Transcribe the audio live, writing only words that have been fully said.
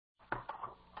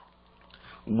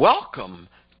Welcome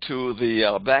to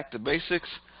the Back to Basics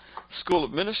School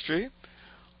of Ministry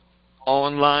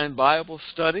online Bible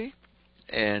study.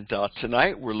 And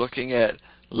tonight we're looking at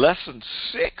Lesson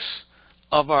 6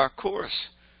 of our course,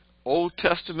 Old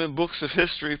Testament Books of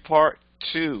History, Part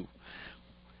 2.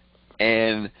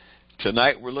 And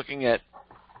tonight we're looking at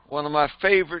one of my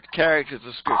favorite characters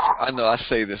of Scripture. I know I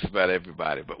say this about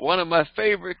everybody, but one of my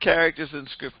favorite characters in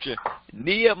Scripture,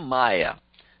 Nehemiah.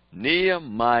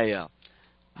 Nehemiah.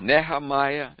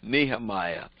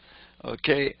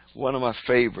 Okay, one of my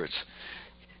favorites.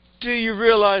 Do you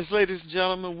realize, ladies and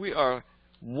gentlemen, we are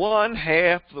one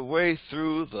half the way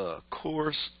through the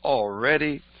course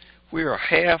already? We are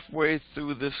halfway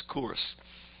through this course.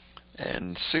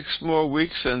 And 6 more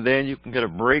weeks, and then you can get a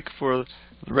break for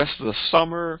the rest of the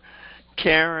summer.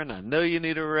 Karen, I know you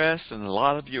need a rest, and a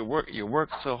lot of you work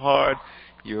so hard.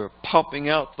 You're pumping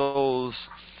out those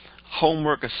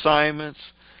homework assignments.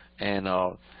 And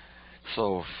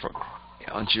so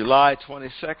on July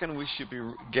 22nd, we should be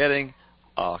getting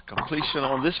completion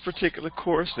on this particular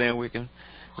course. Then we can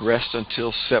rest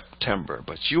until September.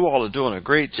 But you all are doing a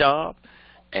great job,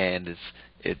 and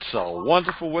it's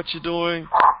wonderful what you're doing.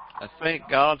 I thank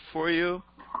God for you.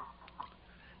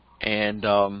 And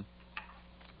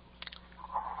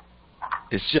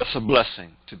it's just a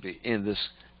blessing to be in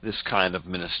this kind of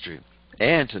ministry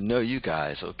and to know you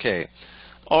guys. Okay.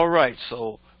 All right,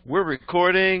 so we're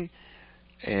recording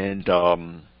and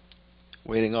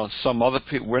waiting on some other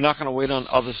people. We're not going to wait on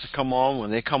others to come on.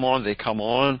 When they come on, they come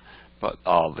on. But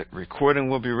the recording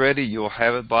will be ready. You'll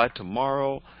have it by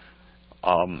tomorrow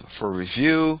for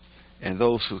review. And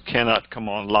those who cannot come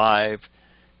on live,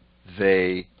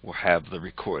 they will have the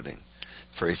recording.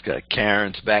 Praise God.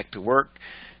 Karen's back to work,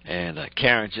 and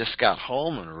Karen just got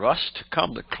home and rushed to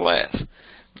come to class.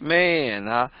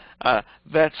 Man,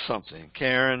 that's something.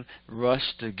 Karen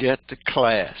rushed to get to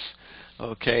class.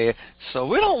 Okay, so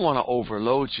we don't want to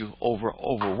overload you,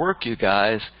 overwork you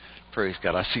guys. Praise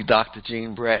God. I see Dr.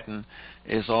 Jean Bratton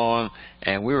is on,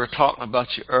 and we were talking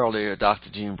about you earlier, Dr.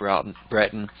 Jean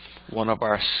Bratton, one of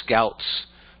our scouts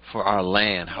for our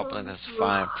land, helping us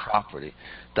find property.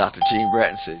 Dr. Jean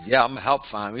Bratton said, yeah, I'm going to help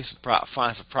find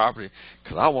some property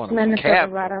because I want a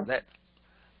cabin.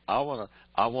 I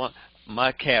want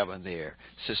my cabin there.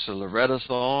 Sister Loretta's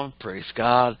on. Praise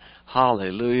God.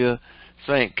 Hallelujah.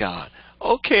 Thank God.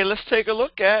 Okay, let's take a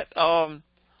look at our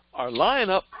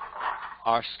lineup,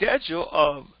 our schedule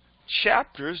of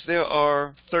chapters. There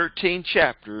are 13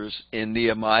 chapters in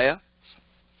Nehemiah.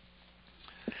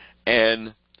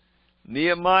 And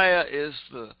Nehemiah is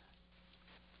the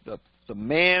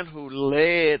man who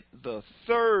led the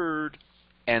third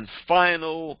and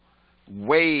final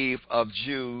wave of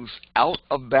Jews out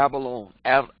of Babylon,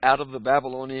 out of the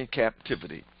Babylonian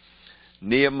captivity.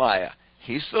 Nehemiah,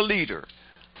 he's the leader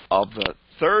of the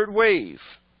third wave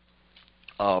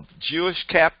of Jewish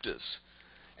captives.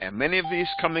 And many of these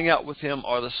coming out with him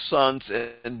are the sons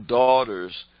and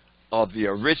daughters of the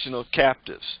original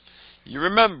captives. You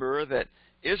remember that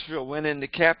Israel went into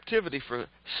captivity for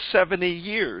 70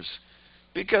 years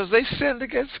because they sinned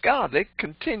against God. They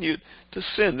continued to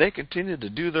sin. They continued to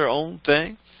do their own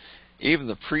thing. Even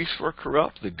the priests were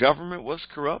corrupt. The government was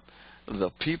corrupt.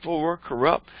 The people were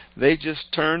corrupt. They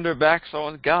just turned their backs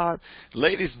on God.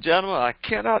 Ladies and gentlemen, I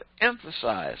cannot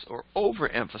emphasize or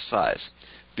overemphasize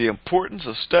the importance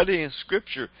of studying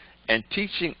Scripture and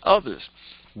teaching others.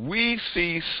 We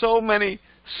see so many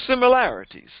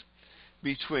similarities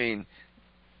between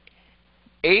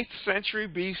 8th century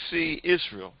BC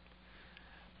Israel,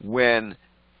 when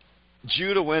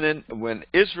Israel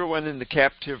went into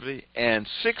captivity, and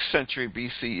 6th century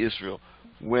BC Israel,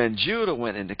 when Judah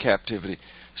went into captivity.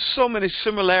 So many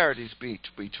similarities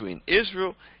between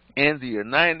Israel and the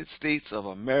United States of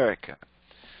America.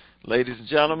 Ladies and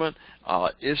gentlemen,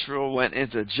 Israel went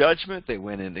into judgment. They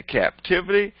went into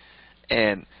captivity.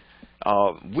 And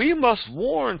we must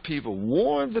warn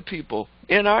the people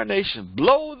in our nation.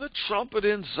 Blow the trumpet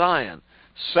in Zion.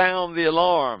 Sound the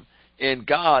alarm in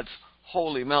God's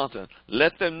holy mountain.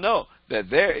 Let them know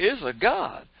that there is a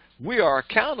God we are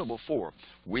accountable for.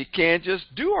 We can't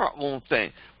just do our own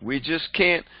thing. We just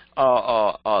can't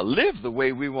live the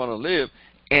way we want to live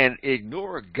and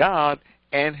ignore God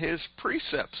and His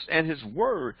precepts and His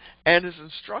word and His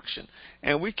instruction.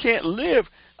 And we can't live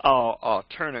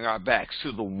turning our backs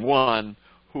to the one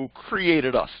who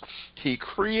created us. He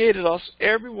created us,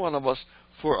 every one of us,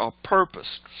 for a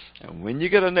purpose. And when you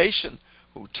get a nation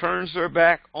who turns their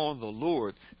back on the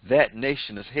Lord, that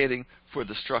nation is heading for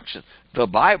destruction. The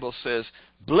Bible says,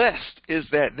 blessed is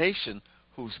that nation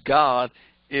whose God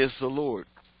is the Lord.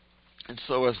 And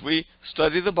so as we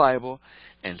study the Bible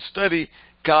and study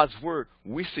God's word,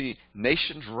 we see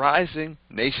nations rising,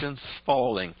 nations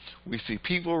falling. We see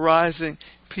people rising,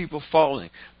 people falling.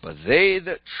 But they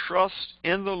that trust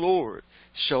in the Lord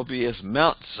shall be as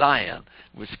Mount Zion,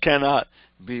 which cannot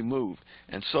be moved.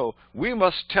 And so we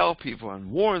must tell people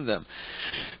and warn them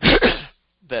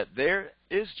that there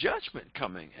is judgment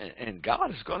coming, and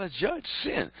God is going to judge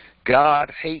sin.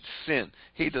 God hates sin.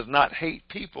 He does not hate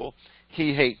people.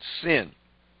 He hates sin.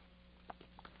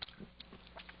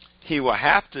 He will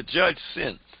have to judge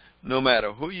sin, no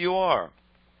matter who you are,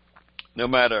 no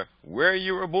matter where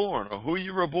you were born or who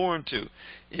you were born to.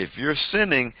 If you're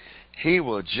sinning, He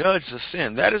will judge the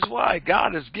sin. That is why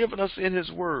God has given us in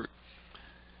His Word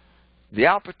the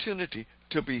opportunity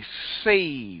to be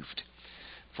saved.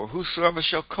 For whosoever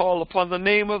shall call upon the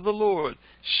name of the Lord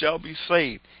shall be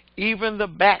saved. Even the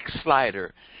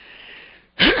backslider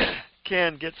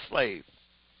can get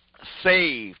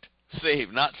saved,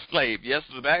 not slave. Yes,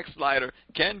 the backslider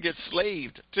can get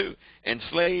slaved too,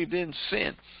 enslaved in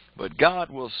sin. But God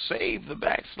will save the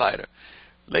backslider.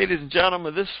 Ladies and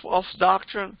gentlemen, this false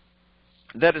doctrine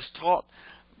that is taught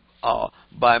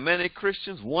by many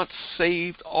Christians, once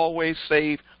saved, always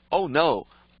saved. Oh no,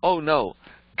 oh no.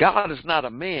 God is not a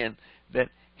man that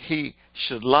He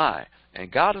should lie.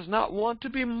 And God is not one to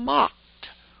be mocked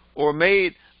or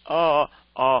made fun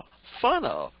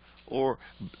of. Or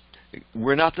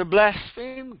we're not to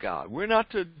blaspheme God. We're not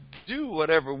to do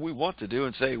whatever we want to do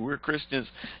and say we're Christians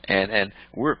and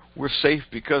we're safe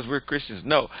because we're Christians.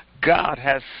 No, God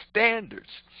has standards.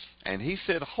 And He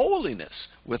said holiness,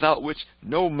 without which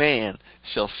no man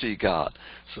shall see God.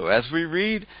 So as we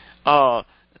read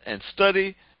and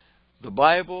study the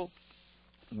Bible,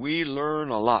 we learn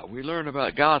a lot. We learn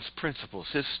about God's principles,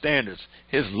 His standards,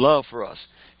 His love for us,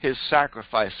 His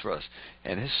sacrifice for us,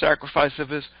 and His sacrifice of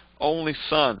His only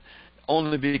Son,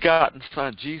 only begotten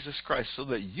Son, Jesus Christ, so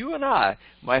that you and I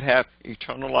might have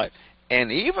eternal life.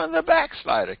 And even the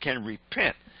backslider can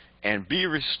repent and be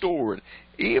restored.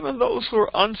 Even those who are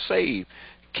unsaved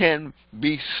can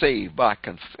be saved by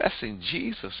confessing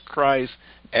Jesus Christ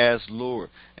as Lord.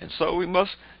 And so we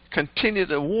must continue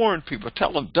to warn people.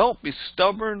 Tell them, don't be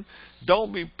stubborn.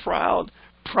 Don't be proud.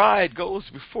 Pride goes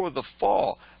before the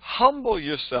fall. Humble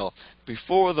yourself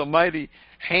before the mighty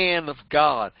hand of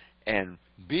God and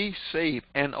be saved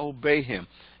and obey Him.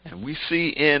 And we see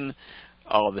in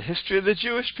the history of the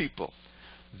Jewish people,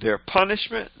 their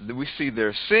punishment, we see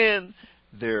their sin,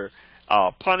 their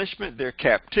punishment, their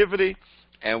captivity,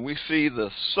 and we see the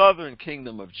southern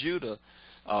kingdom of Judah,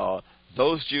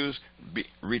 those Jews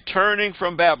returning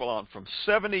from Babylon, from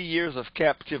 70 years of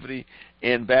captivity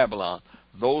in Babylon.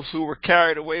 Those who were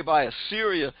carried away by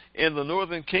Assyria in the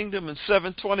northern kingdom in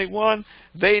 721,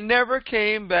 they never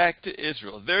came back to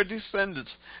Israel. Their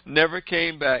descendants never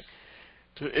came back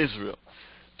to Israel.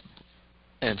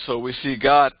 And so we see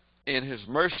God in His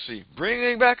mercy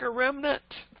bringing back a remnant,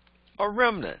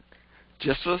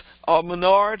 just a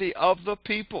minority of the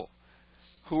people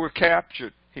who were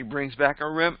captured. He brings back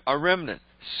a remnant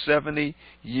 70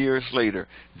 years later.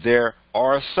 There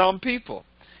are some people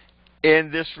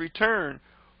in this return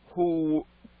who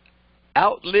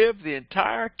outlived the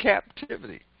entire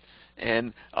captivity.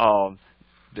 And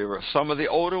there were some of the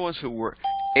older ones who were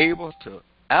able to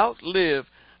outlive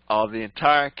the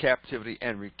entire captivity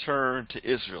and return to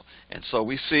Israel. And so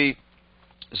we see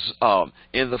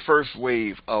in the first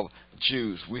wave of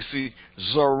Jews, we see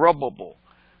Zerubbabel.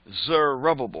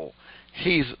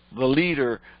 He's the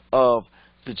leader of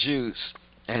the Jews,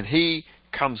 and he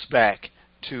comes back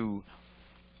to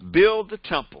build the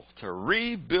temple, to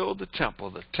rebuild the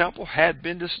temple. The temple had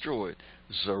been destroyed.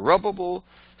 Zerubbabel's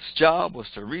job was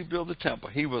to rebuild the temple.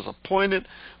 He was appointed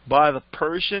by the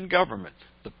Persian government.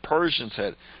 The Persians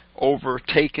had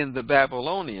overtaken the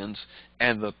Babylonians,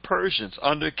 and the Persians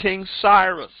under King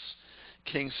Cyrus,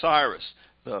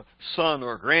 the son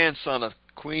or grandson of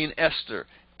Queen Esther,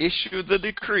 issued the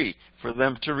decree for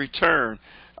them to return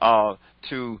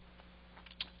to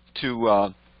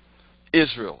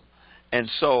Israel. And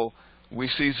so we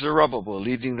see Zerubbabel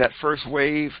leading that first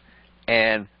wave,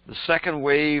 and the second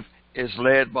wave is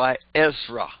led by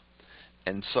Ezra.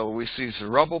 And so we see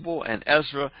Zerubbabel and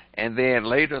Ezra, and then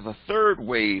later the third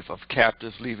wave of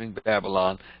captives leaving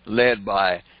Babylon, led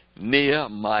by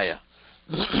Nehemiah.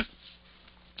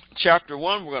 Chapter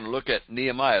 1, we're going to look at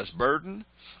Nehemiah's burden.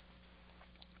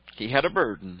 He had a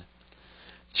burden.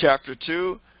 Chapter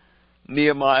 2,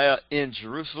 Nehemiah in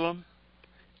Jerusalem,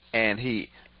 and he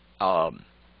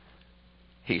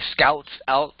scouts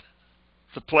out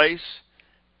the place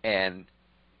and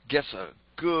gets a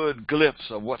good glimpse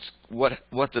of what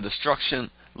the destruction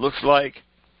looks like.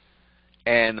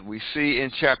 And we see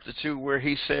in chapter 2 where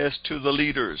he says to the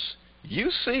leaders, you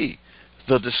see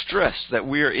the distress that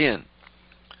we are in.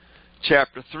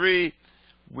 Chapter 3,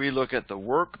 we look at the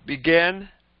work beginning,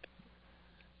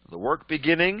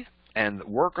 and the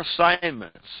work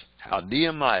assignments, how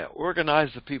Nehemiah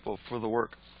organized the people for the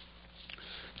work.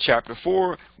 Chapter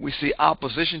 4, we see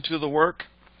opposition to the work.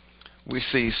 We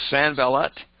see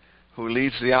Sanballat, who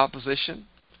leads the opposition.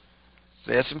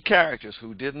 There's some characters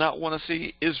who did not want to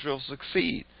see Israel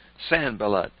succeed.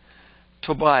 Sanballat,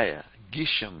 Tobiah,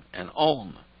 Geshem, and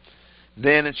On.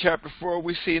 Then in chapter 4,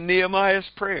 we see Nehemiah's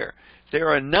prayer. There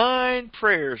are 9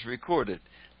 prayers recorded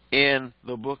in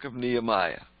the book of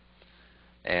Nehemiah.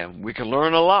 And we can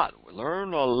learn a lot. We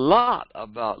learn a lot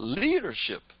about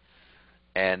leadership.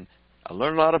 And I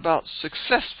learned a lot about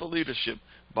successful leadership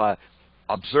by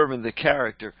observing the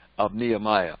character of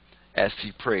Nehemiah as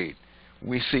he prayed.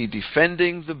 We see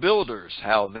defending the builders,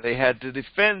 how they had to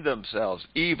defend themselves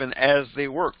even as they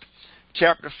worked.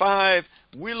 Chapter 5,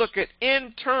 we look at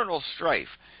internal strife.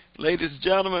 Ladies and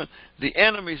gentlemen, the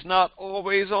enemy's not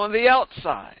always on the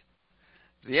outside.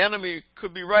 The enemy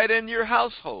could be right in your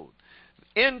household.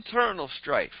 Internal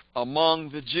strife among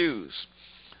the Jews.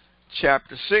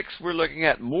 Chapter 6, we're looking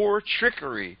at more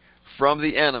trickery from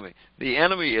the enemy. The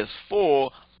enemy is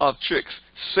full of tricks.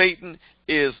 Satan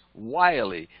is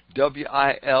wily,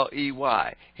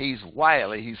 W-I-L-E-Y. He's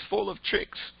wily. He's full of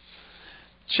tricks.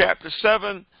 Chapter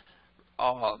 7,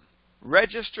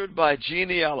 registered by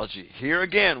genealogy. Here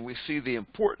again, we see the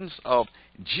importance of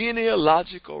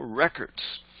genealogical records.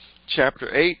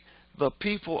 Chapter 8, the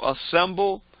people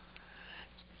assemble,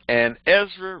 and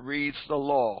Ezra reads the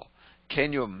law.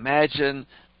 Can you imagine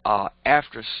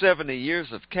after 70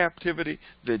 years of captivity,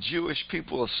 the Jewish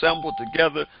people assembled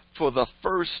together for the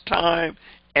first time,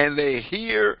 and they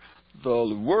hear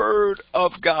the word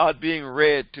of God being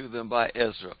read to them by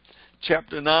Ezra.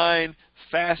 Chapter 9,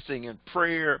 fasting and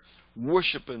prayer,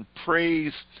 worship and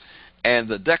praise, and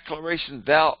the declaration,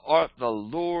 thou art the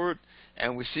Lord,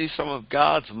 and we see some of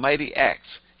God's mighty acts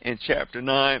in chapter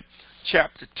 9.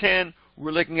 Chapter 10,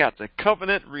 we're looking at the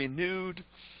covenant renewed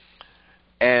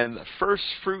and the first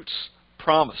fruits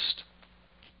promised.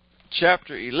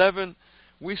 Chapter 11,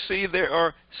 we see there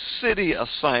are city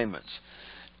assignments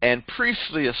and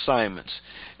priestly assignments.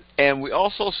 And we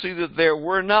also see that there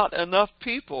were not enough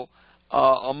people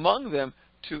among them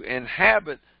to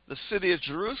inhabit the city of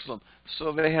Jerusalem.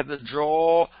 So they had to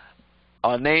draw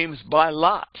names by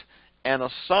lot and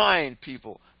assign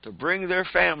people to bring their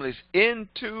families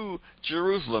into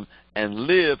Jerusalem and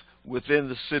live within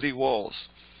the city walls.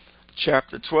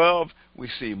 Chapter 12, we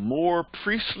see more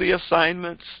priestly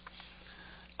assignments,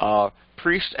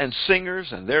 priests and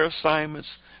singers and their assignments.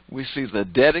 We see the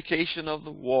dedication of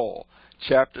the wall.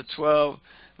 Chapter 12,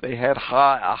 they had a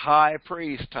high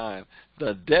praise time.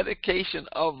 The dedication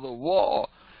of the wall,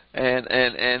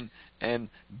 and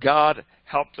God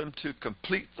helped them to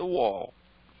complete the wall.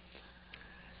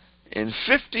 In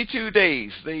 52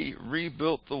 days, they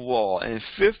rebuilt the wall. In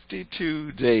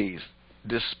 52 days,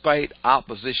 despite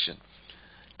opposition.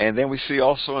 And then we see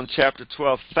also in chapter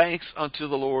 12, thanks unto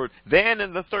the Lord. Then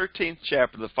in the 13th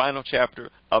chapter, the final chapter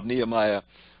of Nehemiah,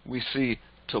 we see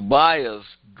Tobiah's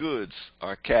goods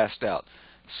are cast out.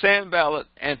 Sanballat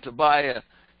and Tobiah,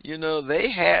 you know, they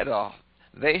had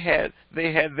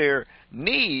their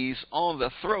knees on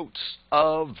the throats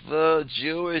of the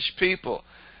Jewish people.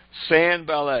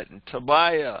 Sanballat and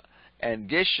Tobiah and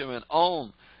Geshem and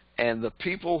On and the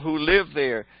people who lived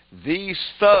there, these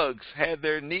thugs had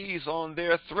their knees on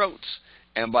their throats.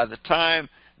 And by the time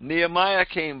Nehemiah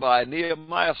came by,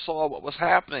 Nehemiah saw what was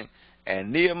happening,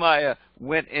 and Nehemiah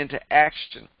went into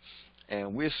action.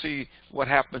 And we'll see what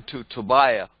happened to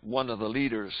Tobiah, one of the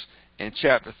leaders, in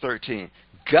chapter 13.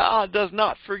 God does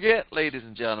not forget, ladies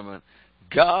and gentlemen.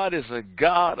 God is a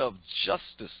God of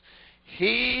justice.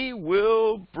 He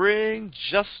will bring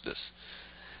justice.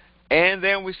 And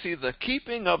then we see the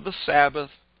keeping of the Sabbath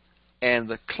and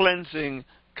the cleansing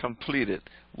completed.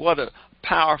 What a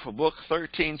powerful book,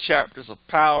 13 chapters of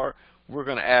power. We're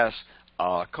going to ask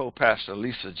co-pastor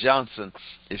Lisa Johnson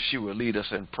if she will lead us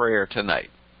in prayer tonight.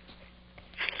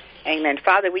 Amen.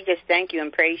 Father, we just thank you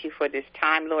and praise you for this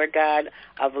time, Lord God,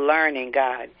 of learning,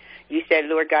 God. You said,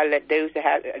 Lord God, let those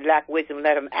that lack wisdom,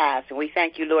 let them ask. And we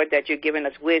thank you, Lord, that you're giving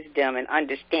us wisdom and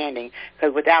understanding.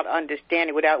 Because without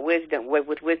understanding, without wisdom,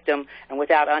 with wisdom and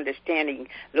without understanding,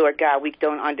 Lord God, we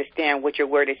don't understand what your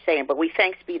word is saying. But we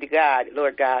thanks be to God,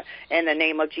 Lord God, in the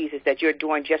name of Jesus, that you're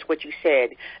doing just what you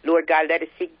said. Lord God, let it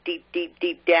sink deep, deep,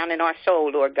 deep down in our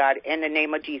soul, Lord God, in the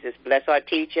name of Jesus. Bless our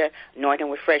teacher, anoint him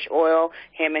with fresh oil,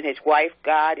 him and his wife,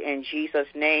 God, in Jesus'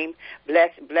 name.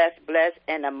 Bless, bless, bless,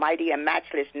 in the mighty and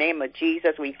matchless name of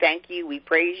Jesus. We thank you, we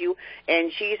praise you, in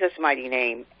Jesus' mighty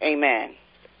name. Amen.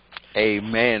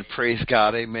 Amen. Praise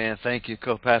God. Amen. Thank you,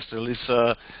 Co-Pastor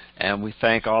Lisa, and we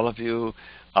thank all of you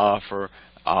for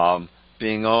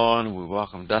being on. We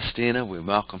welcome Dustina. We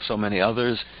welcome so many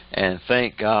others, and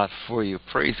thank God for you.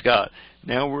 Praise God.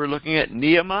 Now we're looking at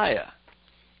Nehemiah.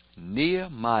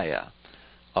 Nehemiah.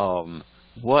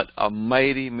 What a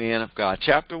mighty man of God.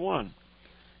 Chapter 1.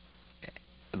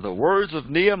 The words of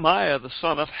Nehemiah, the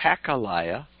son of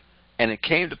Hakaliah, and it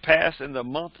came to pass in the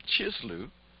month Chislev,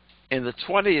 in the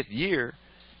 20th year,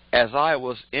 as I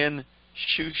was in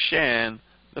Shushan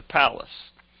the palace,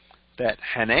 that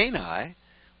Hanani,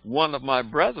 one of my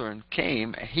brethren,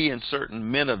 came, he and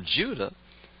certain men of Judah,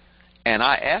 and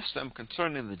I asked them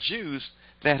concerning the Jews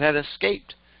that had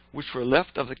escaped, which were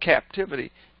left of the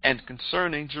captivity, and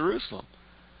concerning Jerusalem.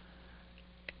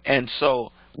 And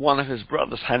so one of his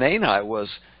brothers, Hanani, was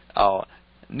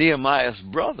Nehemiah's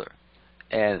brother,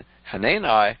 and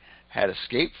Hanani had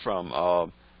escaped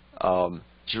from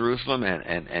Jerusalem,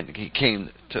 and he came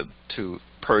to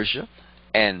Persia,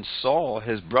 and saw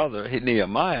his brother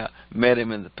Nehemiah, met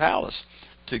him in the palace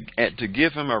to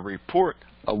give him a report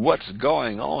of what's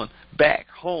going on back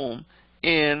home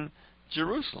in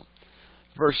Jerusalem.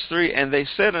 Verse 3, and they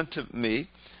said unto me,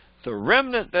 the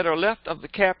remnant that are left of the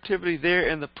captivity there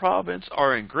in the province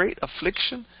are in great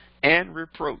affliction and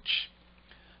reproach.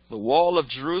 The wall of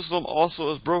Jerusalem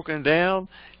also is broken down,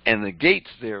 and the gates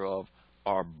thereof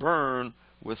are burned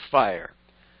with fire.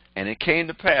 And it came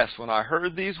to pass, when I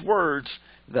heard these words,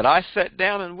 that I sat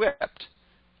down and wept,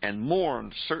 and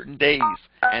mourned certain days,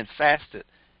 and fasted,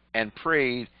 and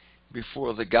prayed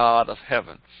before the God of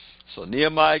heaven. So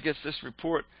Nehemiah gets this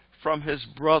report from his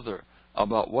brother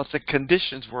about what the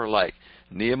conditions were like.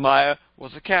 Nehemiah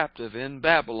was a captive in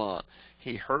Babylon.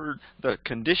 He heard the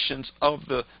conditions of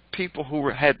the people who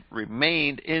had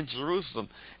remained in Jerusalem,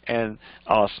 and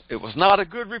it was not a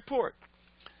good report.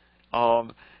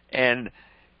 The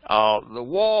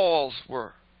walls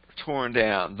were torn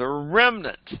down. The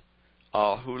remnant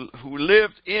who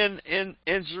lived in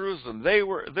Jerusalem,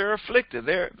 they're afflicted.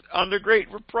 They're under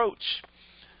great reproach,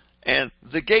 and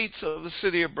the gates of the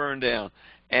city are burned down.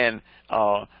 And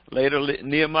later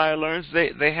Nehemiah learns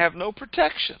they have no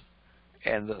protection,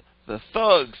 and the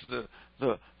thugs,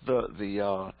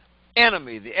 the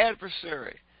enemy, the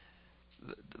adversary,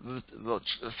 the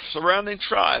surrounding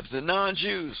tribes, the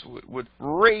non-Jews would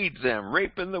raid them,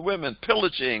 raping the women,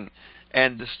 pillaging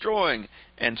and destroying.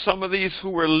 And some of these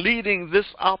who were leading this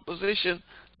opposition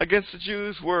against the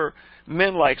Jews were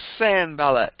men like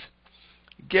Sanballat,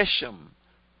 Geshem,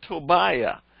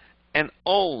 Tobiah, and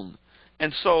On.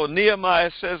 And so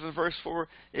Nehemiah says in verse 4,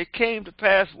 it came to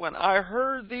pass when I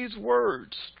heard these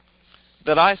words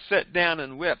that I sat down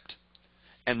and wept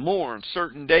and mourned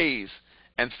certain days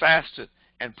and fasted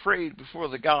and prayed before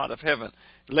the God of heaven.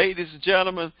 Ladies and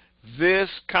gentlemen,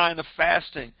 this kind of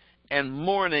fasting and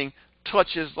mourning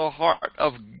touches the heart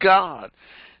of God.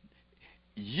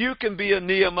 You can be a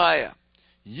Nehemiah.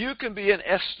 You can be an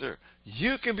Esther.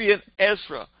 You can be an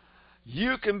Ezra.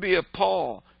 You can be a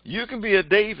Paul. You can be a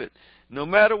David. No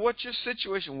matter what your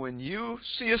situation, when you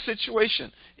see a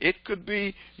situation, it could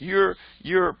be your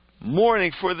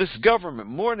mourning for this government,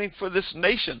 mourning for this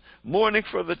nation, mourning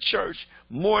for the church,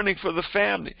 mourning for the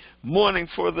family, mourning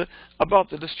about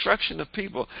the destruction of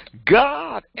people.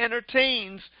 God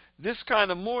entertains this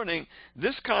kind of mourning.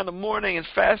 This kind of mourning and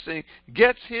fasting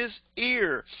gets his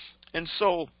ear. And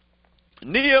so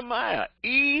Nehemiah,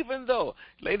 even though,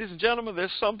 ladies and gentlemen,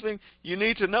 there's something you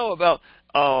need to know about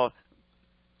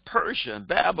Persia and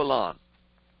Babylon.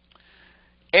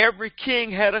 Every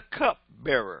king had a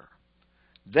cupbearer.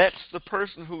 That's the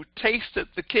person who tasted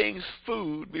the king's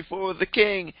food before the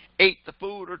king ate the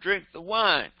food or drank the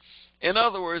wine. In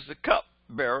other words, the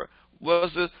cupbearer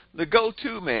was the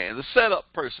go-to man, the set-up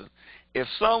person. If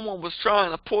someone was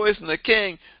trying to poison the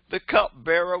king, the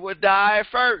cupbearer would die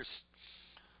first.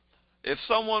 If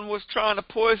someone was trying to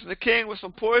poison the king with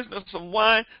some poison or some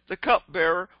wine, the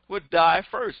cupbearer would die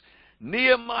first.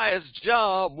 Nehemiah's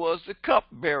job was the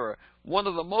cupbearer, one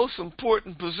of the most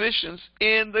important positions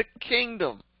in the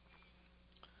kingdom.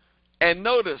 And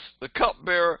notice, the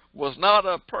cupbearer was not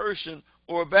a Persian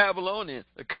or a Babylonian.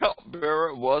 The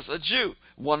cupbearer was a Jew,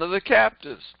 one of the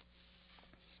captives.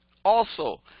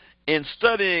 Also, in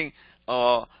studying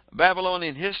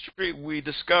Babylonian history, we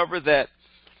discover that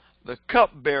the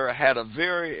cupbearer had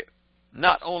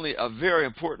not only a very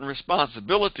important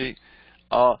responsibility,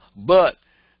 but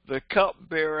the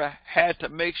cupbearer had to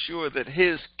make sure that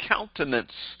his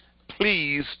countenance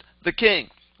pleased the king.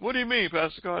 What do you mean,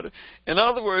 Pastor Carter? In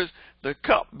other words, the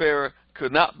cupbearer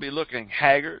could not be looking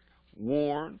haggard,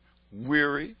 worn,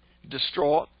 weary,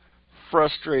 distraught,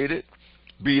 frustrated,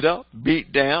 beat up,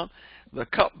 beat down. The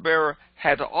cupbearer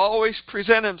had to always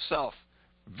present himself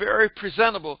very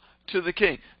presentable to the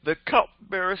king. The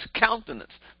cupbearer's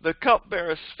countenance, the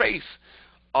cupbearer's face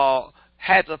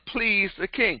had to please the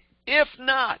king. If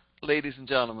not, ladies and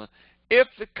gentlemen, if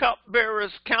the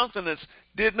cupbearer's countenance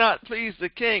did not please the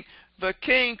king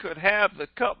could have the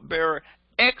cupbearer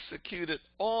executed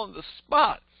on the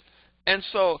spot. And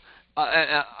so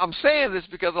I'm saying this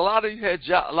because a lot of you have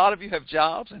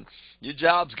jobs, and your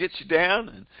jobs get you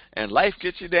down, and life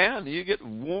gets you down, and you get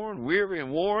weary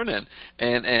and worn, and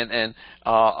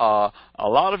a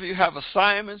lot of you have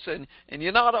assignments, and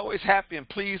you're not always happy and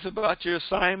pleased about your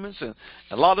assignments, and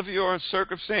a lot of you are in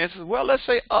circumstances, well, let's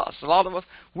say us, a lot of us,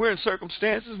 we're in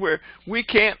circumstances where we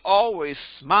can't always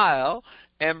smile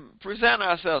and present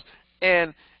ourselves.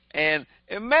 And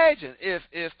imagine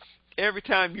if every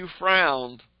time you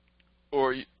frowned,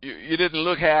 or you didn't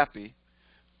look happy,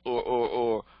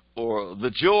 or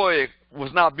the joy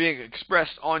was not being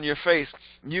expressed on your face,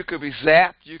 you could be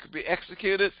zapped, you could be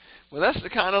executed. Well, that's the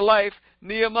kind of life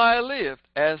Nehemiah lived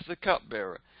as the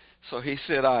cupbearer. So he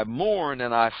said, I mourned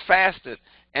and I fasted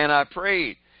and I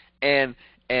prayed. And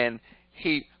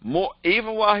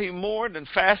even while he mourned and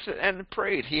fasted and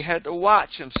prayed, he had to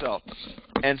watch himself.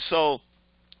 And so,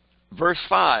 verse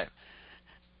 5,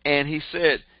 and he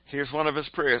said, here's one of his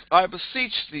prayers. I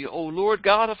beseech thee, O Lord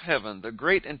God of heaven, the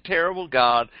great and terrible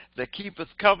God, that keepeth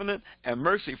covenant and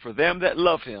mercy for them that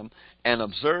love him, and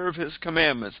observe his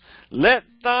commandments. Let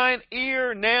thine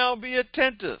ear now be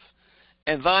attentive,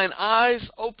 and thine eyes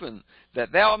open,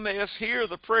 that thou mayest hear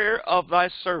the prayer of thy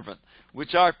servant,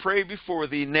 which I pray before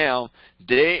thee now,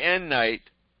 day and night,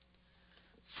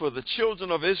 for the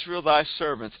children of Israel thy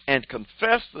servants, and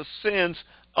confess the sins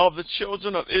of the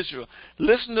children of Israel.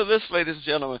 Listen to this, ladies and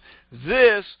gentlemen.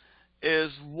 This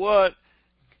is what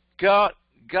got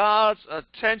God's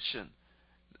attention.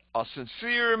 A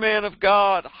sincere man of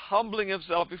God, humbling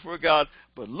himself before God.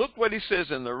 But look what he says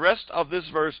in the rest of this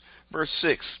verse, verse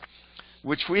 6.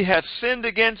 Which we have sinned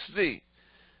against thee.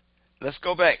 Let's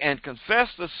go back. And confess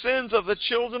the sins of the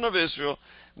children of Israel,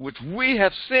 which we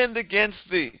have sinned against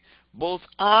thee. Both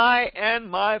I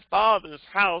and my father's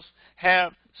house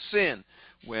have sinned.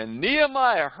 When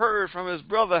Nehemiah heard from his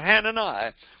brother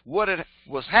Hananiah what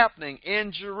was happening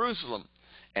in Jerusalem,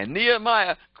 and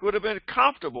Nehemiah could have been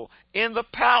comfortable in the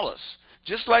palace,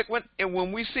 just like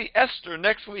when we see Esther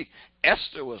next week.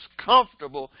 Esther was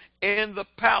comfortable in the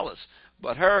palace,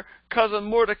 but her cousin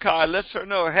Mordecai lets her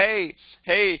know, hey,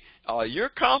 you're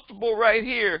comfortable right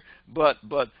here, but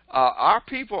our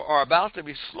people are about to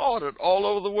be slaughtered all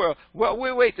over the world. Well,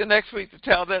 we'll wait the next week to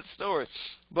tell that story.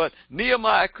 But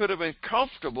Nehemiah could have been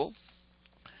comfortable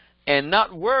and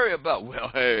not worry about, well,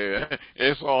 hey,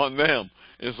 it's on them.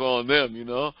 It's on them, you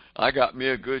know. I got me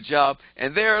a good job.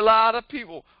 And there are a lot of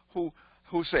people who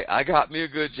say, I got me a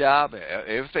good job.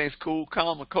 Everything's cool,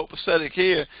 calm, and copacetic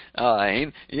here.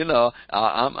 I'm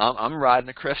riding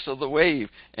the crest of the wave.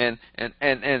 And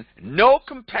no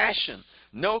compassion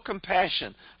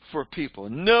for people,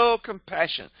 no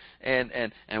compassion,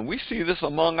 and we see this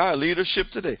among our leadership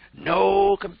today.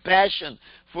 No compassion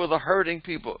for the hurting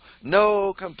people,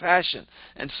 no compassion.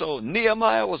 And so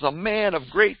Nehemiah was a man of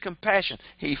great compassion.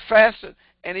 He fasted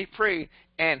and he prayed,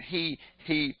 and he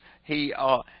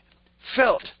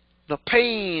felt the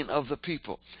pain of the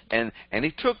people, and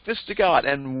he took this to God.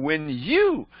 And when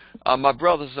you, my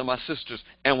brothers and my sisters,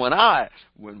 and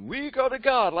when we go to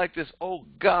God like this, oh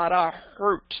God, I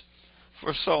hurt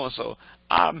for so-and-so.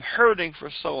 I'm hurting for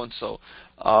so-and-so.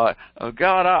 God,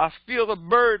 I feel the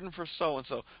burden for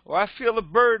so-and-so. Or I feel the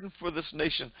burden for this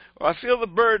nation. Or I feel the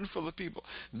burden for the people.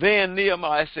 Then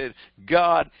Nehemiah said,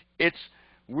 God,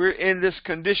 we're in this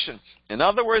condition. In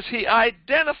other words, he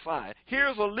identified.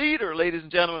 Here's a leader, ladies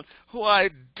and gentlemen, who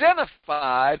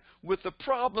identified with the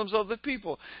problems of the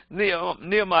people.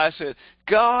 Nehemiah said,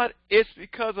 God, it's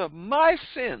because of my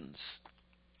sins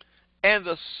and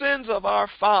the sins of our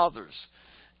fathers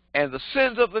and the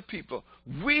sins of the people.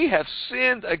 We have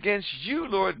sinned against you,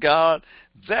 Lord God.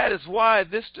 That is why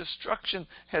this destruction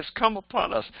has come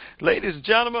upon us. Ladies and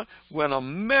gentlemen, when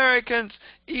Americans,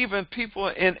 even people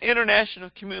in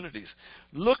international communities,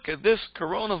 look at this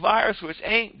coronavirus, which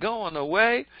ain't going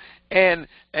away, and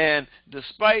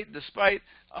despite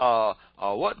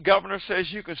what governor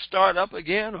says you can start up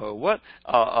again, or what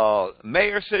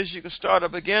mayor says you can start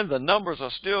up again, the numbers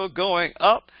are still going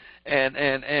up.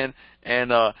 And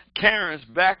Karen's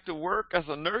back to work as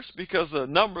a nurse because the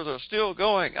numbers are still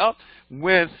going up.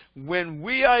 When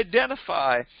we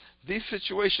identify these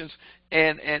situations,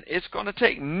 and it's going to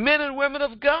take men and women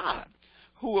of God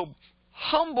who will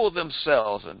humble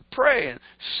themselves and pray and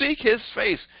seek His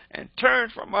face and turn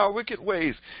from our wicked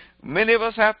ways. Many of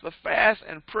us have to fast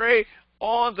and pray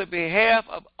on the behalf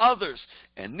of others.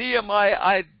 And Nehemiah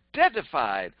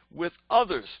identified with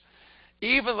others.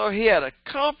 Even though he had a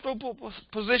comfortable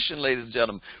position, ladies and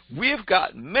gentlemen, we've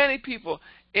got many people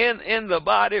in the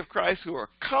body of Christ who are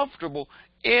comfortable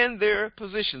in their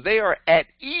position. They are at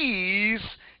ease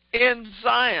in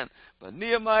Zion. But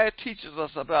Nehemiah teaches us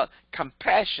about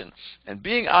compassion and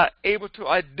being able to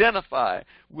identify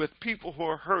with people who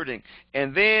are hurting.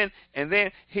 And then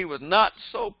he was not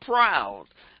so proud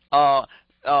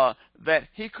that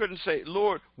he couldn't say,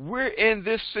 Lord, we're in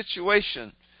this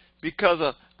situation because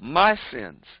of my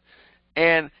sins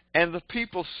and the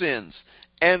people's sins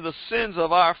and the sins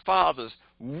of our fathers.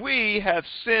 We have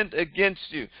sinned against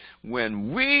you.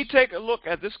 When we take a look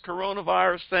at this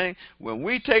coronavirus thing, when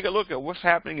we take a look at what's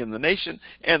happening in the nation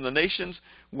and the nations,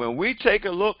 when we take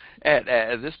a look at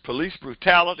this police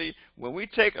brutality, when we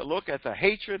take a look at the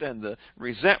hatred and the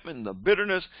resentment and the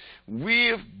bitterness,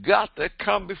 we've got to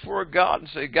come before God and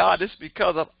say, God, it's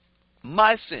because of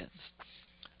my sins,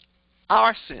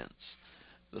 our sins,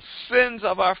 the sins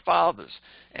of our fathers.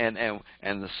 And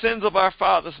the sins of our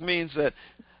fathers means that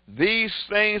these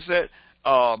things that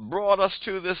brought us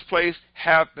to this place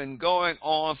have been going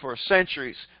on for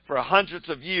centuries, for hundreds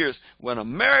of years. When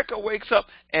America wakes up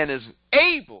and is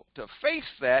able to face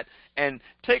that and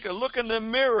take a look in the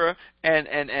mirror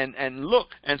and look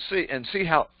and see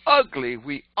how ugly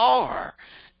we are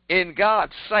in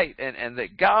God's sight, and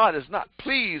that God is not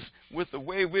pleased with the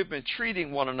way we've been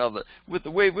treating one another, with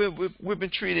the way we've been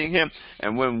treating Him.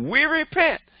 And when we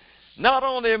repent, not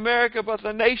only America but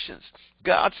the nations,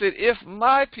 God said, if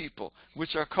my people,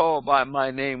 which are called by my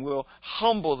name, will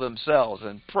humble themselves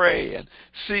and pray and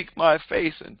seek my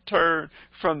face and turn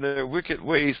from their wicked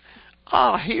ways,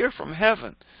 I'll hear from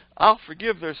heaven. I'll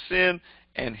forgive their sin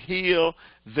and heal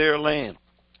their land.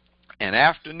 And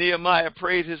after Nehemiah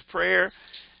prayed his prayer,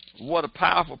 what a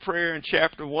powerful prayer in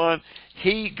chapter 1,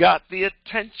 he got the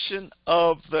attention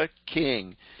of the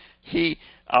king. He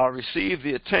received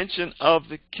the attention of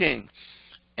the king.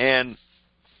 And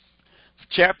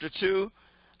chapter 2,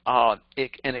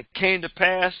 it came to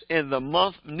pass in the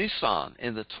month Nisan,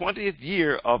 in the 20th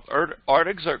year of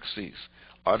Artaxerxes.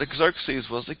 Artaxerxes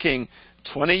was the king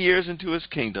 20 years into his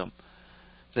kingdom,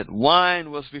 that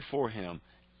wine was before him.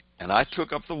 And I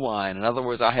took up the wine. In other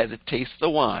words, I had to taste the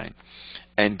wine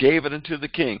and gave it unto the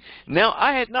king. Now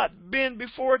I had not been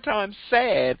before time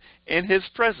sad in his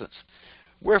presence.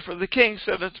 Wherefore the king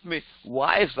said unto me,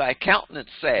 why is thy countenance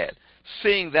sad,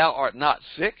 seeing thou art not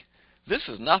sick? This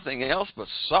is nothing else but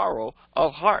sorrow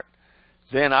of heart.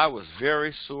 Then I was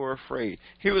very sore afraid.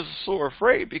 He was sore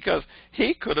afraid because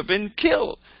he could have been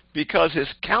killed, because his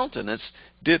countenance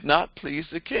did not please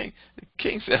the king. The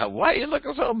king said, why are you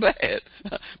looking so bad?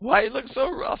 Why are you looking so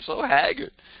rough, so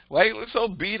haggard? Why are you looking so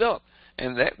beat up?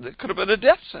 And that could have been a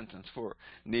death sentence for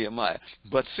Nehemiah.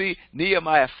 But see,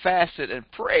 Nehemiah fasted and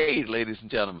prayed, ladies and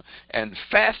gentlemen. And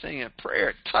fasting and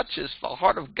prayer touches the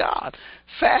heart of God.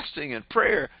 Fasting and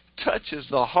prayer touches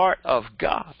the heart of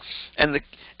God.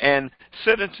 And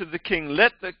said unto the king,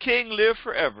 let the king live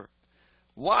forever.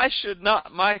 Why should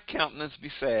not my countenance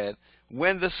be sad,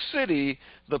 when the city,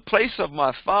 the place of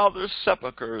my father's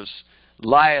sepulchres,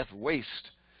 lieth waste,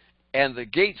 and the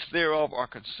gates thereof are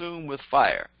consumed with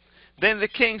fire? Then the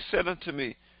king said unto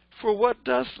me, for what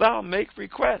dost thou make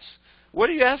request?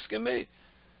 What are you asking me?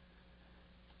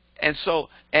 And so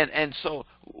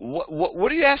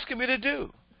what are you asking me to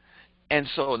do? And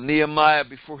so Nehemiah,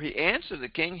 before he answered the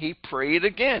king, he prayed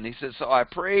again. He said, so I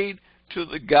prayed to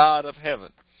the God of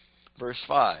heaven. Verse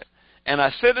 5. And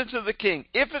I said unto the king,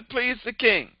 if it please the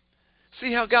king.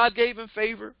 See how God gave him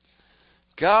favor?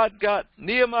 God got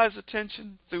Nehemiah's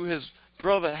attention through his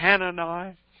brother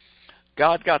Hananiah.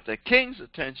 God got the king's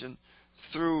attention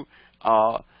through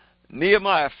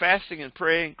Nehemiah fasting and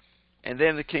praying. And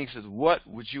then the king says, what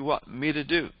would you want me to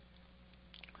do?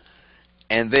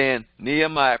 And then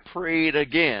Nehemiah prayed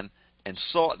again and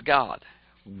sought God.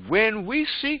 When we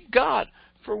seek God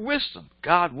for wisdom,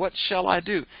 God, what shall I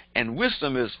do? And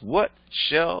wisdom is, what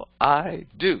shall I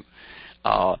do?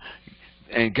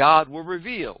 And God will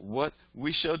reveal what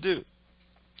we shall do.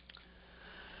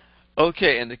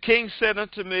 Okay, and the king said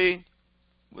unto me,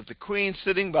 with the queen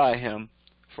sitting by him,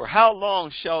 for how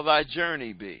long shall thy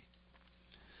journey be?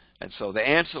 And so the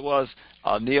answer was,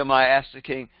 Nehemiah asked the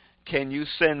king, can you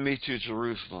send me to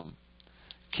Jerusalem?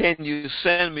 Can you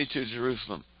send me to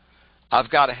Jerusalem?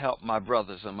 I've got to help my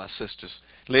brothers and my sisters.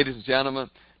 Ladies and gentlemen,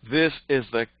 this is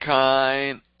the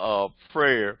kind of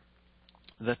prayer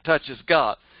that touches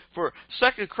God. For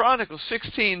 2 Chronicles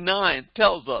 16:9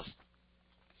 tells us,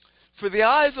 for the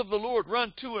eyes of the Lord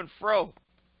run to and fro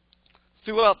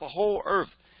throughout the whole earth,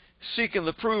 seeking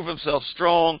to prove himself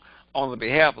strong on the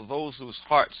behalf of those whose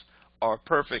hearts are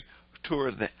perfect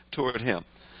toward him.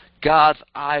 God's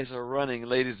eyes are running,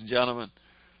 ladies and gentlemen,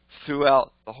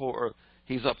 throughout the whole earth.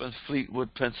 He's up in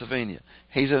Fleetwood, Pennsylvania.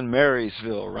 He's in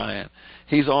Marysville, Ryan.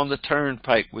 He's on the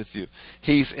turnpike with you.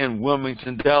 He's in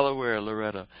Wilmington, Delaware,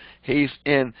 Loretta. He's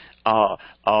in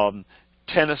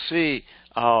Tennessee,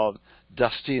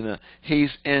 Dustina. He's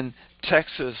in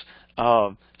Texas,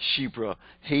 Shebra.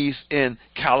 He's in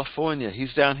California.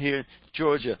 He's down here in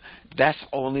Georgia. That's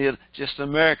only just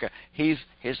America. His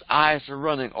eyes are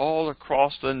running all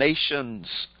across the nations.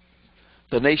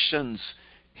 The nations.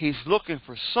 He's looking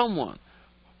for someone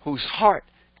whose heart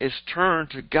is turned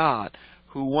to God,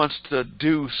 who wants to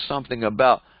do something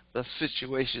about the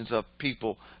situations of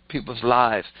people's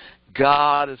lives.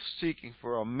 God is seeking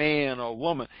for a man or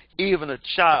woman, even a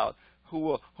child,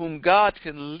 whom God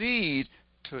can lead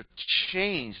to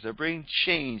change, to bring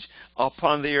change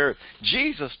upon the earth.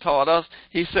 Jesus taught us,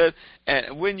 he said,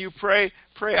 and when you pray,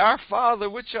 our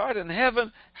Father which art in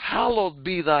heaven, hallowed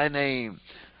be thy name.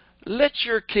 Let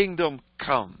your kingdom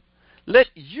come. Let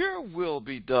your will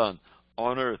be done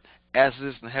on earth as it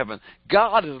is in heaven.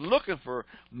 God is looking for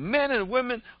men and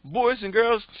women, boys and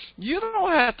girls. You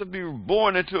don't have to be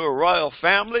born into a royal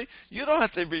family. You don't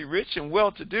have to be rich and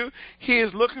well-to-do. He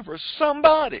is looking for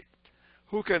somebody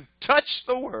who can touch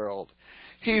the world.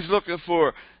 He's looking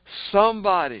for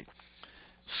somebody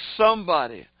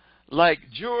like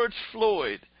George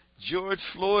Floyd. George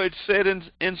Floyd said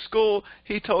in school,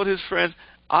 he told his friends,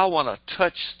 I want to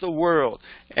touch the world.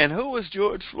 And who was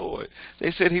George Floyd?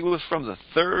 They said he was from the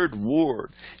 3rd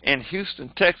Ward in Houston,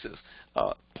 Texas.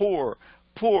 From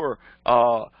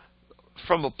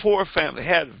a poor family,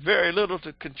 had very little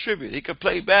to contribute. He could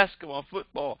play basketball,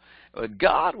 football. But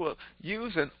God will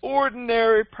use an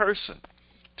ordinary person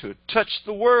to touch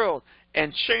the world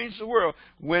and change the world.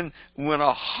 When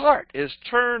a heart is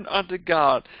turned unto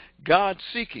God, God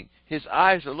seeking, his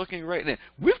eyes are looking right now.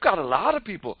 We've got a lot of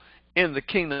people in the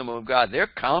kingdom of God. They're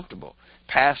comfortable.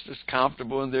 Pastors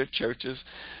comfortable in their churches.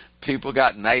 People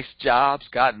got nice jobs,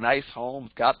 got nice homes,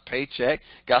 got paycheck,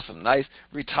 got some nice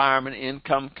retirement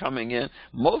income coming in.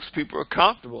 Most people are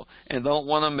comfortable and don't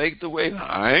want to make the way.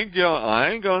 I ain't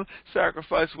going to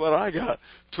sacrifice what I got.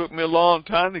 Took me a long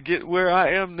time to get where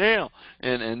I am now,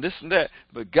 and this and that.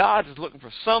 But God is looking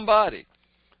for somebody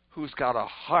who's got a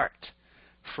heart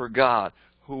for God,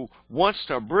 who wants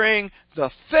to bring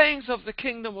the things of the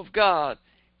kingdom of God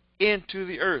into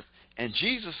the earth. And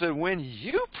Jesus said, when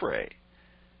you pray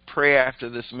after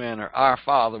this manner, our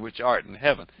Father which art in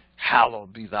heaven,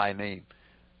 hallowed be thy name.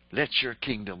 Let your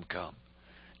kingdom come.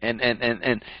 And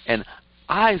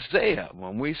Isaiah,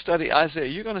 when we study Isaiah,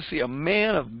 you're going to see a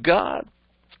man of God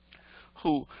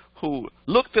who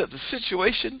looked at the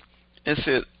situation and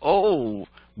said, oh,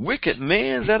 wicked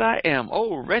man that I am,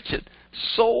 oh, wretched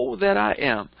soul that I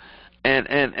am.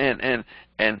 And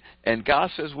God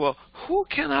says, well, who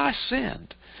can I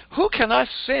send? Who can I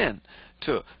send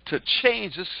to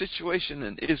change this situation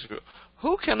in Israel?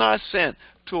 Who can I send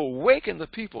to awaken the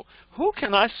people? Who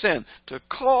can I send to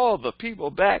call the people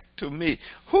back to me?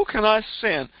 Who can I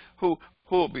send who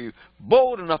will be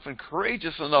bold enough and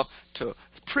courageous enough to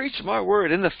preach my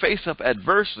word in the face of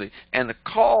adversity and to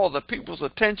call the people's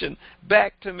attention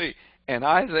back to me? And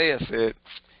Isaiah said,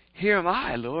 here am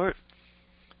I, Lord.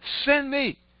 Send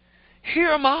me. Here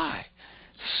am I.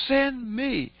 Send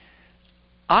me.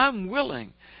 I'm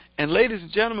willing. And ladies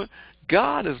and gentlemen,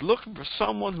 God is looking for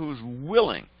someone who's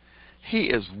willing. He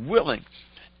is willing.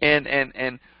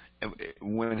 And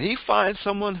when he finds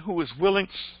someone who is willing,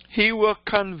 he will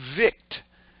convict.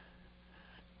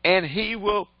 And he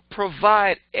will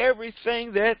provide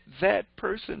everything that that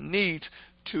person needs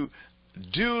to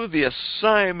do the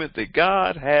assignment that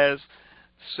God has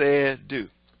said do.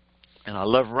 And I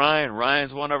love Ryan.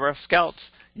 Ryan's one of our scouts.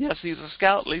 Yes, he's a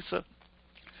scout, Lisa.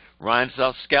 Ryan's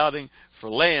out scouting for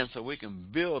land so we can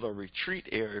build a retreat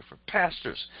area for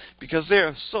pastors, because there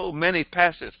are so many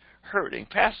pastors hurting.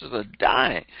 Pastors are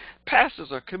dying.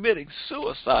 Pastors are committing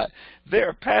suicide. There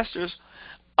are pastors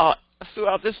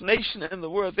throughout this nation and the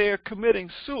world. They are committing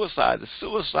suicide. The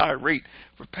suicide rate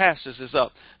for pastors is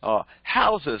up.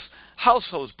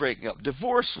 Households breaking up.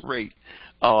 Divorce rate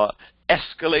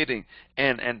escalating.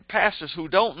 And pastors who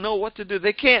don't know what to do.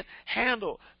 They can't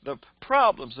handle the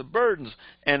problems, the burdens.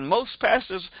 And most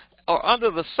pastors are under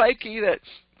the psyche that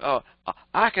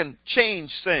I can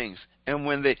change things. And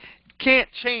when they can't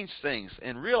change things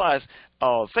and realize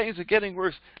things are getting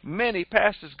worse, many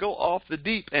pastors go off the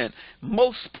deep end.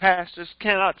 Most pastors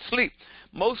cannot sleep.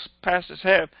 Most pastors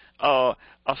have a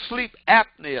sleep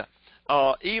apnea.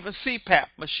 Even CPAP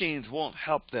machines won't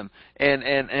help them.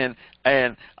 And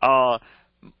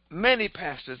many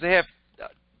pastors, they have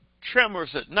tremors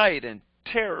at night and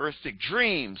terroristic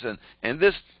dreams and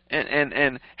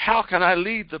how can I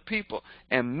lead the people?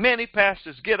 And many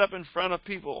pastors get up in front of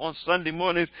people on Sunday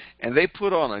mornings and they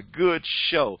put on a good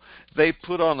show. They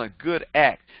put on a good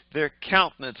act. Their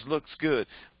countenance looks good,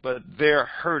 but they're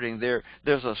hurting.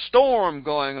 There's a storm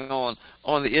going on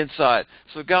the inside.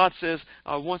 So God says,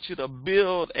 I want you to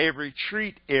build a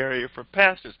retreat area for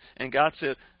pastors. And God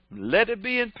said, let it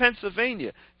be in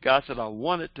Pennsylvania. God said, I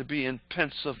want it to be in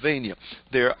Pennsylvania.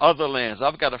 There are other lands.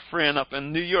 I've got a friend up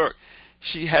in New York.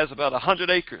 She has about 100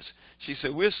 acres. She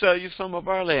said, we'll sell you some of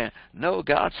our land. No,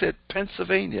 God said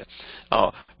Pennsylvania.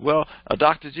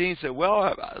 Dr. Jean said,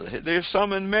 well, there's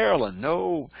some in Maryland.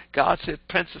 No, God said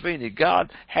Pennsylvania.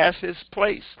 God has his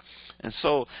place. And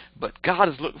so, but God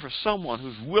is looking for someone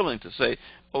who's willing to say,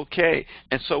 okay.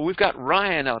 And so we've got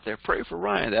Ryan out there. Pray for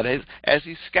Ryan that as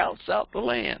he scouts out the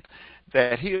land,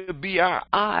 that he'll be our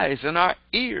eyes and our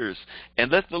ears,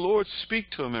 and let the Lord speak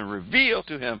to him and reveal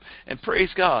to him, and praise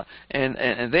God. And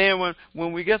then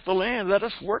when we get the land, let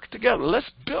us work together. Let's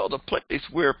build a place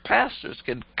where pastors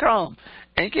can come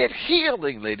and get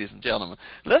healing, ladies and gentlemen.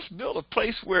 Let's build a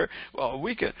place where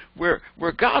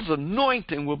where God's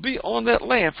anointing will be on that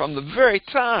land from the very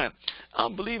time,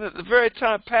 I'm believing at the very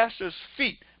time pastors'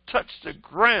 feet touch the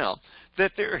ground,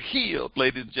 that they're healed,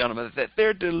 ladies and gentlemen, that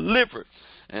they're delivered.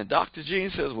 And Dr. Jean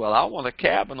says, well, I want a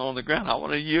cabin on the ground. I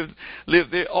want to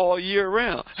live there all year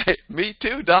round. Hey, me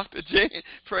too, Dr. Jean.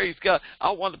 Praise God.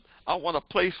 I want a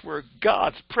place where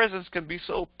God's presence can be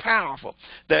so powerful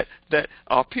that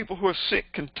people who are sick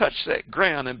can touch that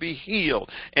ground and be healed,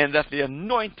 and that the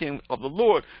anointing of the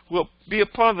Lord will be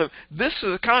upon them. This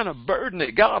is the kind of burden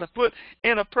that God has put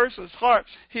in a person's heart.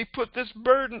 He put this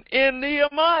burden in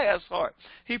Nehemiah's heart.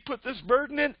 He put this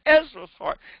burden in Ezra's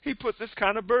heart. He put this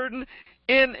kind of burden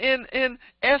in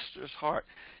Esther's heart.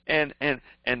 And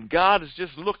God is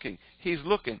just looking. He's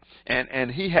looking.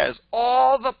 And he has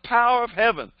all the power of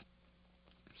heaven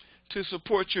to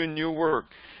support you in your work.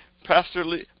 Pastor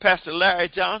Larry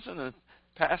Johnson and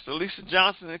Pastor Lisa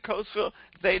Johnson in Coatesville,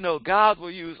 they know God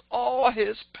will use all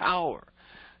his power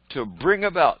to bring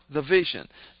about the vision.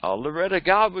 Loretta,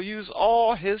 God will use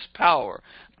all his power.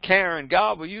 Karen,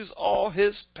 God will use all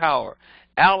his power.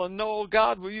 Alan Noel,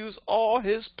 God will use all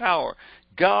his power.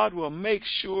 God will make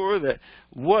sure that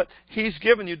what he's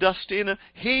given you, Dustina,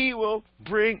 he will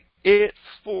bring it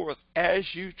forth as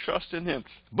you trust in him.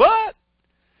 But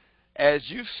as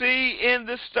you see in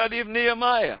this study of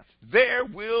Nehemiah, there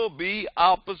will be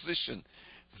opposition.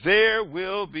 There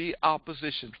will be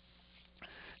opposition.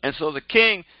 And so the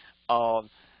king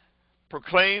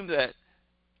proclaimed that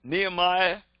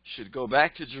Nehemiah should go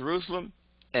back to Jerusalem,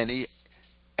 and he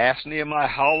asked Nehemiah,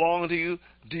 how long do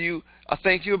you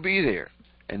think you'll be there?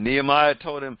 And Nehemiah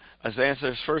told him, as answer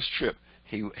his first trip,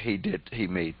 he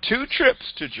made 2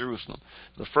 trips to Jerusalem.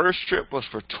 The first trip was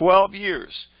for 12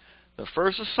 years. The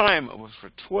first assignment was for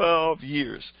 12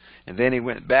 years. And then he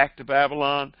went back to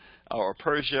Babylon or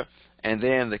Persia, and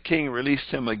then the king released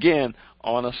him again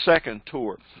on a second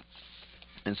tour.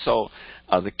 And so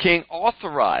the king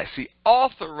authorized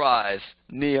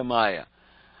Nehemiah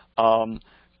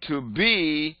to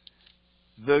be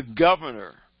the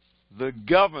governor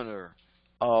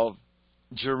of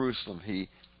Jerusalem. He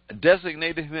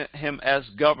designated him as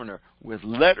governor with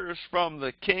letters from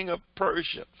the king of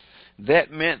Persia.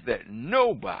 That meant that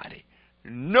nobody,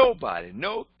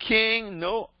 no king,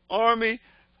 no army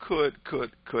could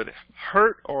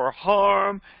hurt or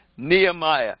harm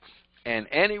Nehemiah. And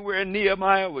anywhere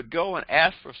Nehemiah would go and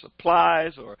ask for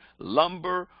supplies or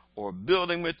lumber or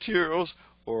building materials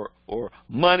or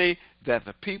money, that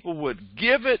the people would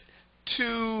give it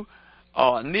to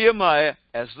Nehemiah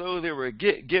as though they were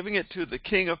giving it to the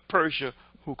king of Persia,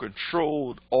 who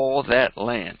controlled all that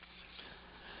land.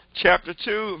 Chapter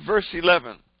 2, verse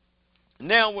 11.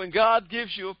 Now, when God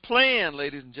gives you a plan,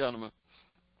 ladies and gentlemen,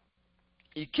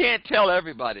 you can't tell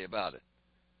everybody about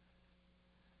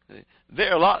it.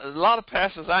 There are a lot of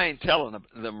pastors, I ain't telling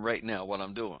them right now what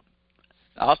I'm doing.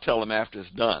 I'll tell them after it's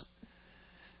done.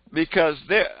 Because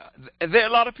there are a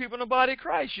lot of people in the body of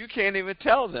Christ. You can't even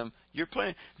tell them your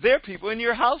plan. There are people in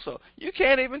your household. You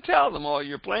can't even tell them all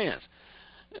your plans.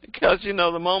 Because, you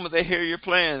know, the moment they hear your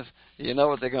plans, you know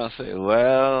what they're going to say.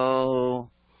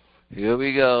 Well, here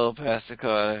we go, Pastor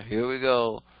Carter. Here we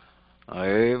go.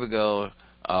 Here we go.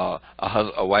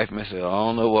 A wife may say, I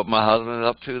don't know what my husband is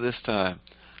up to this time.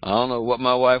 I don't know what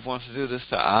my wife wants to do this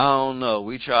time. I don't know.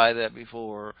 We tried that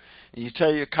before. And you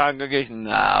tell your congregation,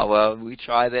 nah, well, we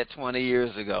tried that 20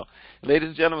 years ago. Ladies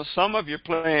and gentlemen, some of your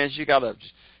plans, you got to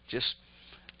just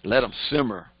let them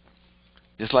simmer.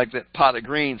 Just like that pot of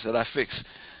greens that I fixed,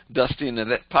 Dustin,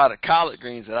 and that pot of collard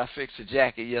greens that I fixed to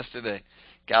Jackie yesterday.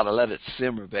 Got to let it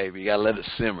simmer, baby. You got to let it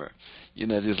simmer. You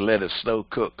know, just let it slow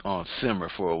cook on simmer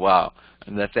for a while.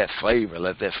 And let that flavor.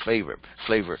 You'll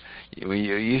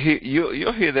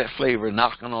hear that flavor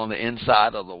knocking on the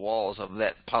inside of the walls of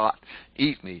that pot.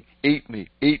 Eat me, eat me,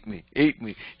 eat me, eat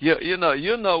me. You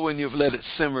know when you've let it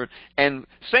simmer. And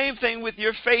same thing with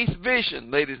your faith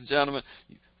vision, ladies and gentlemen.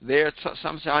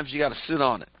 Sometimes you got to sit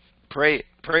on it. Pray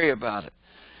about it.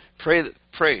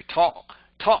 Pray.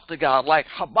 Talk to God like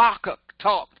Habakkuk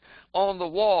talked on the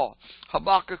wall.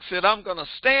 Habakkuk said, I'm going to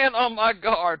stand on my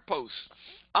guard post.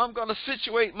 I'm going to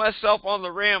situate myself on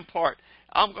the rampart.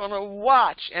 I'm going to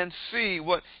watch and see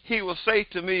what he will say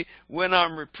to me when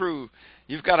I'm reproved.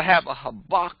 You've got to have a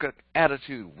Habakkuk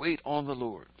attitude. Wait on the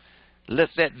Lord.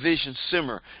 Let that vision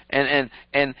simmer. And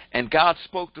God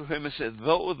spoke to him and said,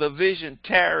 though the vision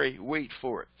tarry, wait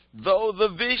for it. Though the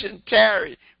vision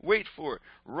tarry, wait for it.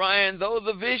 Ryan, though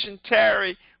the vision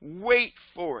tarry, wait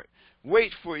for it.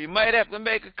 Wait for it. You might have to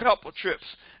make a couple trips.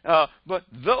 But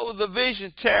though the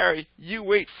vision tarry, you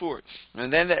wait for it.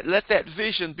 And then let that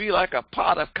vision be like a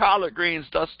pot of collard greens,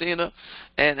 Dustina,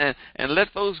 and let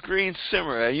those greens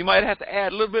simmer. You might have to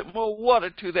add a little bit more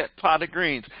water to that pot of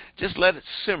greens. Just let it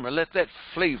simmer. Let that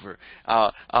flavor,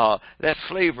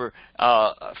 flavor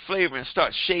and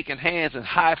start shaking hands and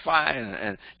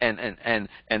high-fiving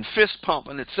and fist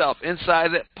pumping itself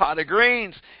inside that pot of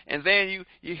greens. And then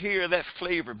you hear that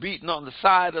flavor beating on the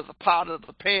side of the pot of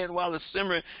the pan while it's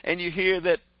simmering, and you hear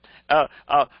that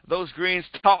those greens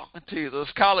talking to you.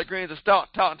 Those collard greens will start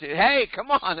talking to you. Hey,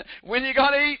 come on. When you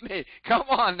going to eat me? Come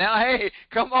on now. Hey,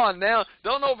 come on now.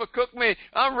 Don't overcook me.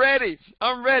 I'm ready.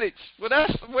 Well,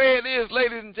 that's the way it is,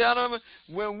 ladies and gentlemen.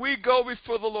 When we go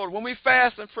before the Lord, when we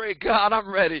fast and pray, God,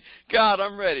 I'm ready. God,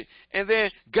 I'm ready. And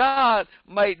then God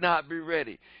might not be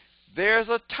ready. There's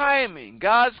a timing.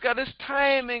 God's got his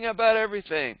timing about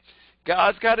everything.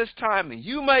 God's got his timing.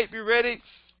 You might be ready,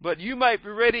 but you might be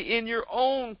ready in your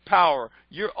own power,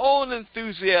 your own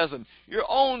enthusiasm, your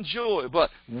own joy.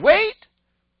 But wait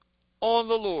on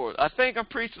the Lord. I think I'm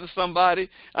preaching to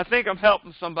somebody. I think I'm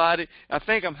helping somebody. I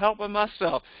think I'm helping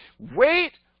myself.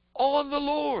 Wait on the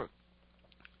Lord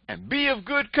and be of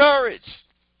good courage.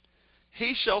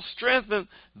 He shall strengthen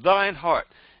thine heart.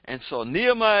 And so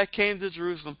Nehemiah came to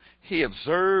Jerusalem. He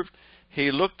observed. He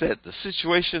looked at the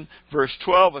situation. Verse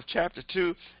 12 of chapter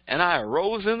 2. And I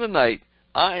arose in the night,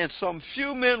 I and some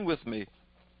few men with me.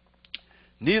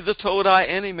 Neither told I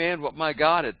any man what my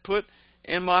God had put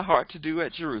in my heart to do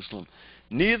at Jerusalem.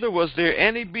 Neither was there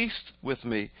any beast with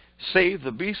me, save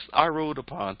the beast I rode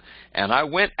upon. And I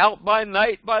went out by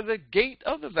night by the gate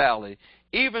of the valley,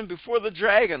 even before the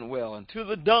dragon well, and to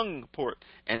the dung port,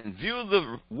 and viewed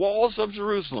the walls of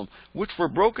Jerusalem, which were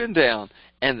broken down,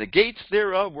 and the gates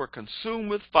thereof were consumed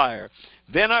with fire.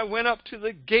 Then I went up to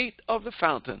the gate of the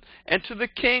fountain, and to the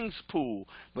king's pool,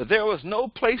 but there was no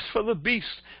place for the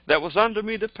beast that was under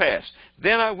me to pass.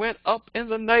 Then I went up in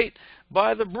the night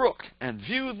by the brook, and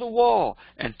viewed the wall,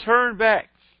 and turned back,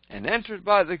 and entered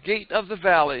by the gate of the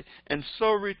valley, and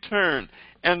so returned.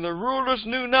 And the rulers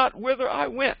knew not whither I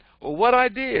went, or what I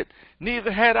did,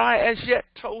 neither had I as yet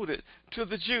told it to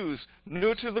the Jews,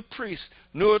 nor to the priests,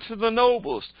 nor to the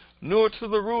nobles, nor to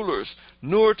the rulers,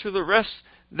 nor to the rest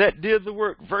that did the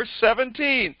work. Verse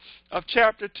 17 of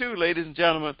chapter 2, ladies and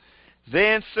gentlemen.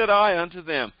 Then said I unto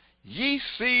them, Ye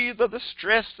see the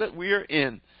distress that we are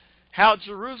in, how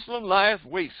Jerusalem lieth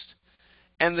waste,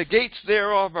 and the gates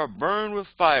thereof are burned with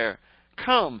fire.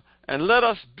 Come, and let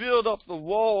us build up the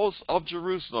walls of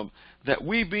Jerusalem, that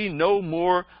we be no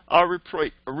more a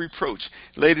reproach.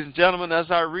 Ladies and gentlemen, as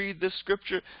I read this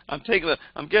scripture, I'm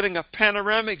getting a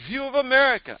panoramic view of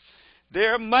America.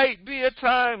 There might be a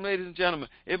time, ladies and gentlemen,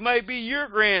 it might be your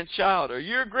grandchild or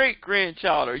your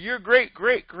great-grandchild or your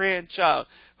great-great-grandchild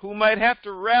who might have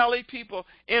to rally people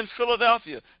in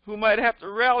Philadelphia, who might have to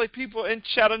rally people in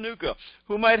Chattanooga,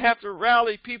 who might have to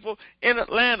rally people in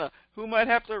Atlanta, who might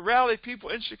have to rally people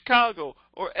in Chicago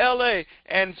or L.A.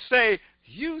 and say,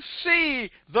 you see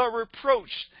the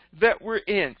reproach that we're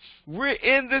in. We're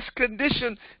in this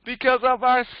condition because of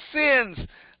our sins,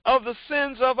 of the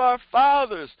sins of our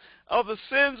fathers, of the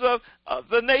sins of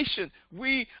the nation.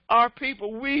 We, our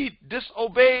people, we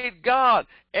disobeyed God,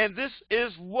 and this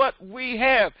is what we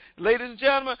have. Ladies and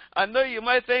gentlemen, I know you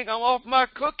might think I'm off my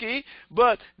cookie,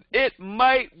 but it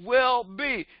might well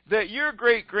be that your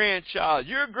great-grandchild,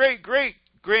 your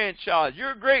great-great-grandchild,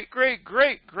 your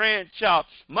great-great-great-grandchild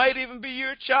might even be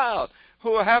your child,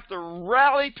 who will have to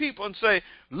rally people and say,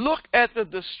 look at the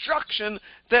destruction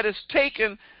that has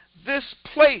taken this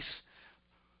place.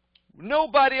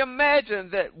 Nobody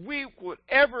imagined that we would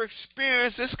ever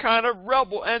experience this kind of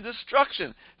rubble and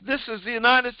destruction. This is the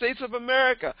United States of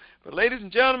America. But ladies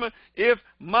and gentlemen, if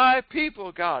my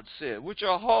people, God said, which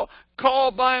are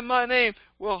called by my name,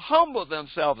 will humble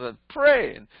themselves and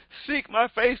pray and seek my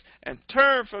face and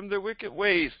turn from their wicked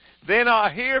ways, then I'll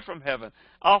hear from heaven.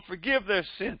 I'll forgive their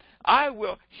sin. I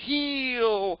will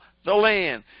heal the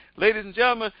land. Ladies and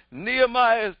gentlemen,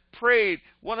 Nehemiah prayed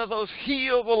one of those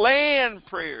heal the land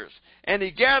prayers, and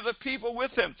he gathered people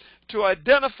with him to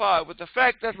identify with the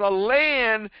fact that the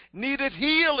land needed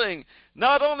healing.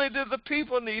 Not only did the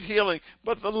people need healing,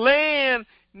 but the land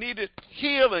needed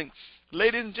healing.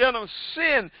 Ladies and gentlemen,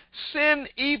 sin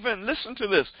even, listen to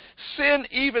this, sin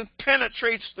even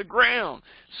penetrates the ground.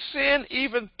 Sin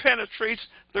even penetrates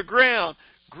the ground.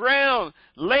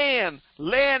 Land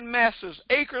masses,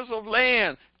 acres of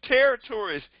land,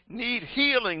 territories need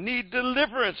healing, need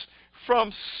deliverance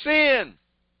from sin.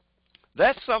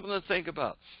 That's something to think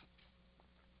about.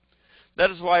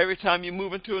 That is why every time you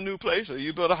move into a new place, or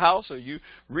you build a house, or you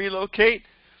relocate,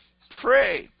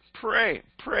 pray.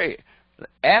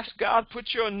 Ask God,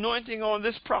 put your anointing on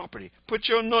this property. Put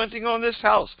your anointing on this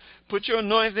house. Put your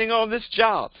anointing on this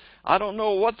job. I don't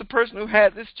know what the person who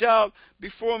had this job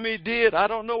before me did. I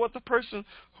don't know what the person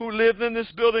who lived in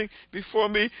this building before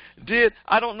me did.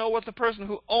 I don't know what the person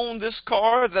who owned this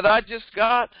car that I just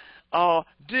got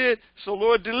did. So,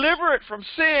 Lord, deliver it from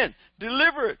sin.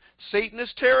 Deliver it. Satan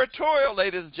is territorial,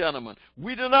 ladies and gentlemen.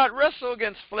 We do not wrestle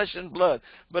against flesh and blood,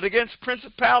 but against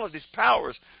principalities,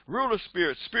 powers, ruler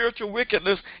spirits, spiritual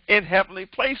wickedness in heavenly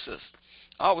places.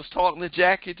 I was talking to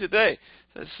Jackie today.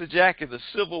 I said, Jackie, the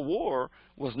Civil War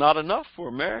was not enough for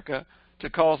America to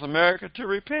cause America to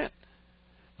repent.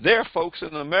 There are folks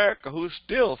in America who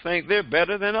still think they're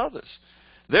better than others.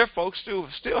 There are folks who are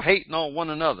still hating on one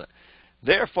another.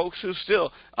 There are folks who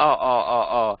still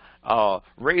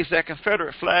raise that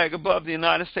Confederate flag above the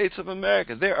United States of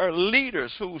America. There are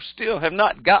leaders who still have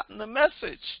not gotten the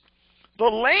message. The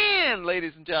land,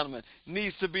 ladies and gentlemen,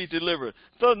 needs to be delivered.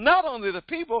 Not only the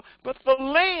people, but the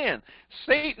land.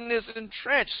 Satan is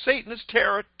entrenched. Satan is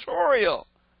territorial.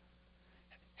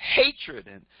 Hatred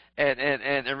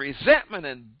and resentment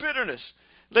and bitterness,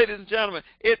 ladies and gentlemen,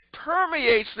 it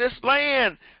permeates this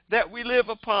land that we live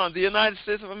upon, the United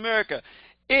States of America.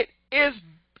 It is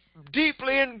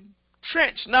deeply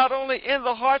entrenched not only in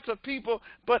the hearts of people,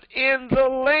 but in the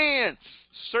land.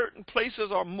 Certain places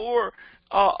are more,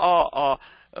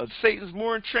 Satan's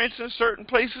more entrenched in certain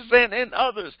places than in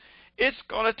others. It's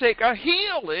going to take a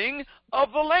healing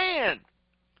of the land.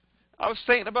 I was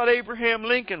thinking about Abraham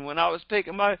Lincoln when I was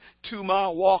taking my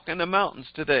 2-mile walk in the mountains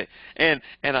today. And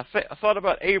I thought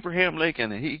about Abraham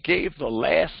Lincoln, and he gave the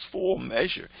last full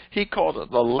measure. He called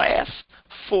it the last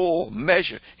full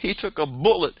measure. He took a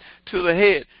bullet to the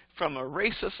head from a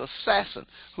racist assassin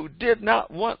who did not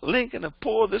want Lincoln to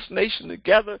pull this nation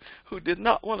together, who did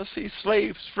not want to see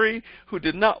slaves free, who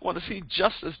did not want to see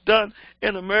justice done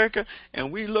in America.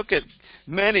 And we look at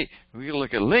we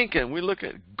look at Lincoln, we look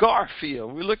at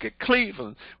Garfield, we look at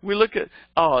Cleveland, we look at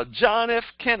John F.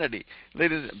 Kennedy,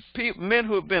 men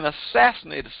who have been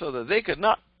assassinated so that they could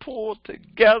not pull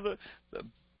together the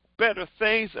better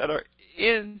things that are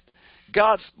in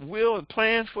God's will and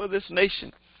plans for this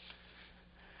nation.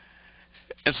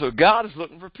 And so God is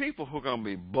looking for people who are going to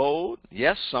be bold.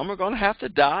 Yes, some are going to have to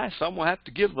die. Some will have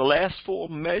to give the last full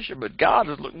measure. But God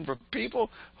is looking for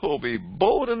people who will be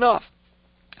bold enough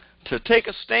to take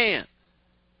a stand.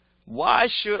 Why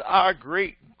should our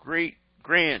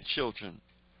great-great-grandchildren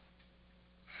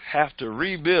have to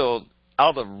rebuild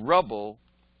out of rubble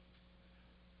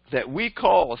that we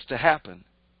caused to happen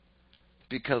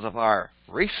because of our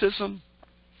racism,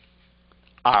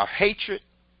 our hatred,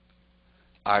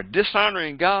 our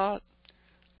dishonoring God,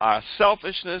 our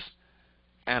selfishness,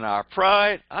 and our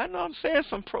pride? I know I'm saying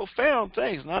some profound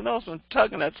things, and I know I'm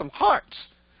tugging at some hearts.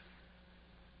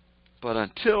 But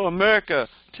until America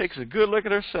takes a good look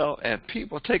at herself and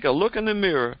people take a look in the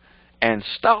mirror and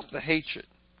stop the hatred,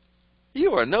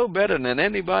 you are no better than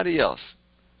anybody else.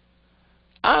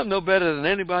 I'm no better than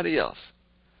anybody else.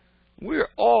 We're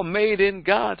all made in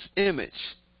God's image.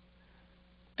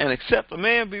 And except a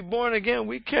man be born again,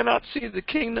 we cannot see the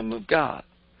kingdom of God.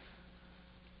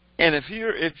 And if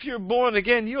you're born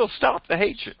again, you'll stop the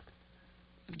hatred.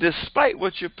 Despite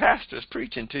what your pastor's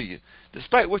preaching to you,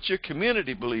 despite what your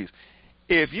community believes.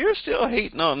 If you're still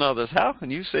hating on others, how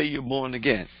can you say you're born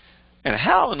again? And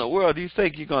how in the world do you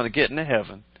think you're going to get into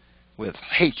heaven with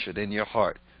hatred in your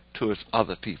heart towards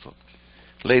other people?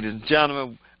 Ladies and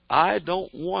gentlemen, I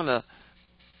don't want to,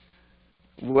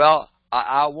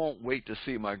 I won't wait to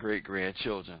see my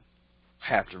great-grandchildren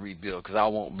have to rebuild because I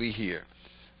won't be here.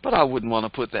 But I wouldn't want to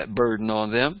put that burden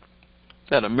on them,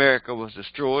 that America was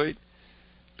destroyed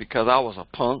because I was a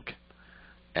punk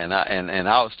and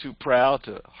I was too proud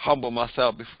to humble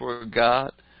myself before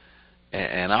God,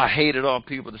 and I hated on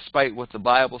people despite what the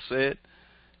Bible said.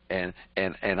 And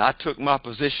I took my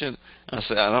position. I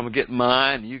said, I'm going to get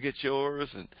mine, you get yours,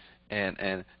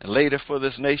 and later for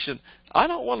this nation. I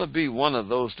don't want to be one of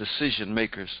those decision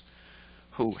makers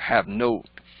who have no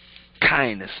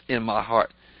kindness in my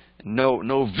heart,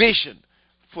 no vision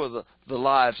for the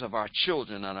lives of our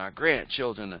children and our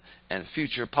grandchildren and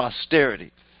future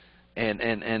posterity.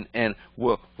 And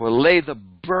will lay the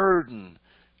burden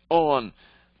on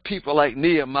people like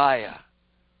Nehemiah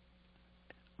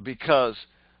because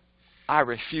I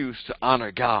refuse to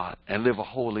honor God and live a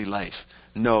holy life.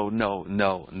 No.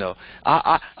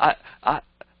 I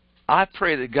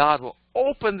pray that God will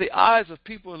open the eyes of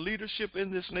people in leadership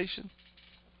in this nation,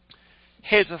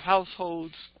 heads of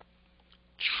households.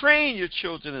 Train your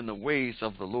children in the ways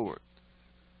of the Lord.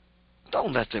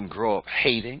 Don't let them grow up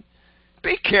hating.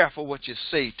 Be careful what you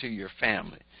say to your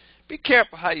family. Be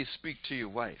careful how you speak to your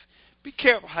wife. Be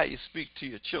careful how you speak to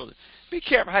your children. Be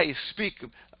careful how you speak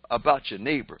about your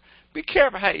neighbor. Be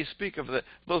careful how you speak of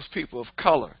those people of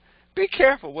color. Be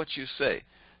careful what you say.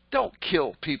 Don't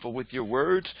kill people with your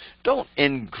words. Don't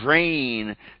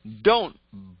ingrain, don't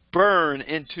burn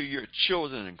into your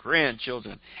children and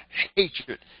grandchildren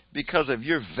hatred because of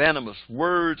your venomous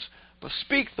words, but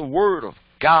speak the word of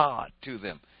God to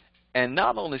them. And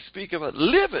not only speak of it,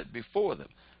 live it before them.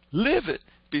 Live it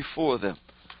before them.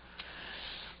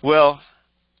 Well,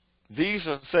 these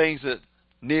are things that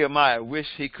Nehemiah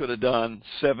wished he could have done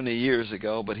 70 years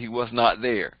ago, but he was not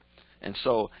there. And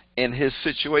so in his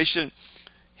situation,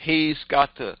 he's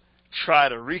got to try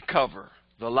to recover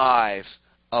the lives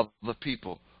of the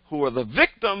people who are the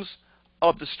victims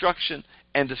of destruction,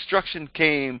 and destruction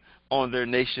came on their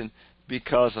nation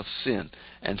because of sin.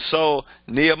 And so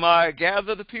Nehemiah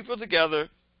gathered the people together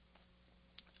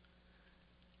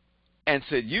and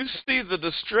said, you see the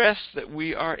distress that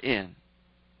we are in.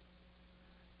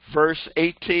 Verse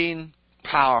 18,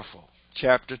 powerful.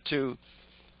 Chapter 2.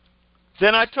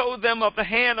 Then I told them of the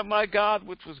hand of my God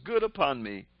which was good upon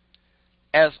me,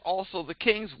 as also the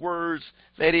king's words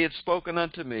that he had spoken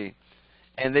unto me.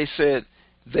 And they said,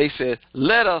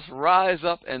 let us rise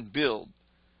up and build.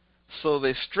 So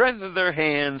they strengthened their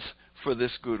hands for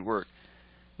this good work.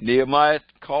 Nehemiah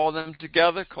called them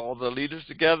together, called the leaders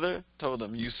together, told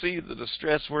them, you see the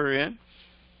distress we're in.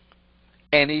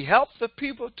 And he helped the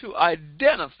people to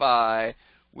identify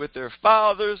with their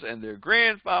fathers and their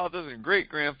grandfathers and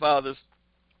great-grandfathers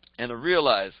and to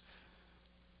realize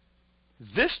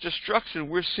this destruction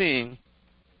we're seeing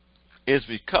is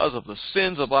because of the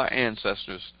sins of our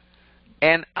ancestors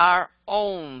and our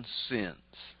own sins.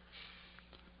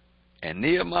 And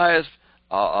Nehemiah's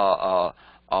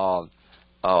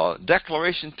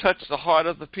declaration touched the heart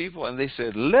of the people, and they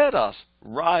said, let us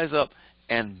rise up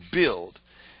and build.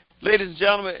 Ladies and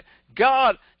gentlemen,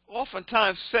 God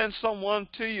oftentimes sends someone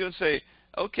to you and say,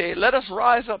 okay, let us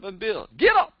rise up and build.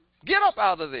 Get up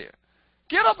out of there.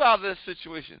 Get up out of this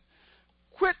situation.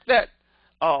 Quit that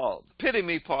pity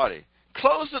me party.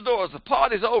 Close the doors. The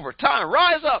party's over. Time.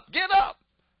 Rise up. Get up.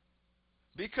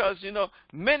 Because,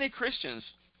 many Christians,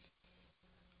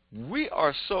 we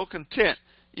are so content.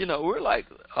 We're like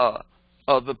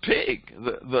the pig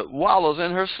that wallows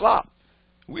in her slop.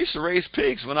 We used to raise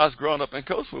pigs when I was growing up in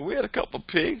Coastville. We had a couple of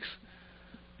pigs,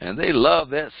 and they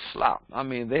loved that slop. I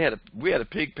mean, we had a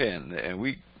pig pen,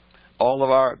 and all of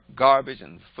our garbage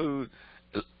and food,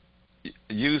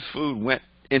 used food, went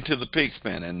into the pig's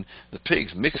pen, and the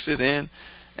pigs mixed it in,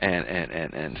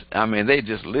 and I mean, they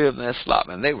just lived in that slop,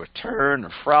 and they would turn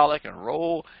and frolic and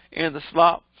roll in the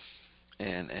slop,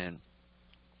 and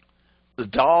a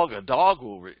dog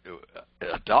will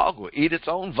eat its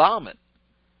own vomit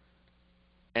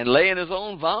and lay in his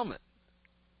own vomit.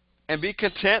 and be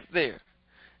content there.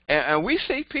 And we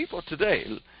see people today,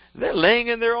 they're laying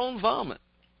in their own vomit.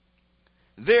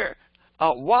 They're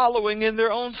wallowing in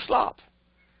their own slop.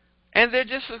 And they're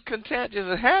just as content, just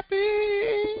as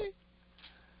happy.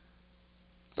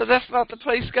 But that's not the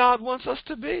place God wants us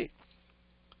to be.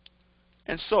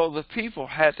 And so the people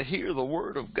had to hear the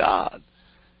word of God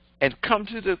and come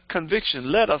to the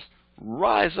conviction, let us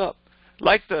rise up.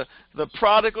 Like the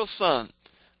prodigal son.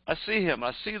 I see him.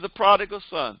 I see the prodigal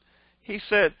son. He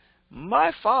said,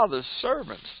 my father's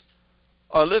servants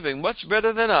are living much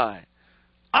better than I.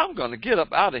 I'm going to get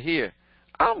up out of here.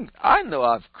 I know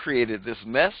I've created this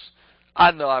mess.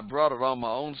 I know I brought it on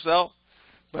my own self,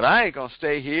 but I ain't going to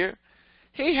stay here.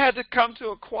 He had to come to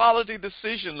a quality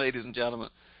decision, ladies and gentlemen.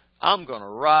 I'm going to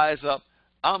rise up.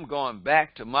 I'm going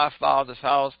back to my father's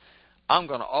house. I'm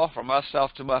going to offer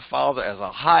myself to my father as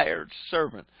a hired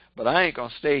servant, but I ain't going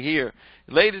to stay here.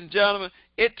 Ladies and gentlemen,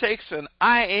 it takes an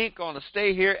I ain't going to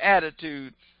stay here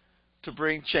attitude to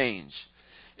bring change.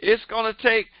 It's going to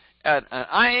take an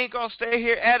I ain't going to stay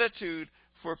here attitude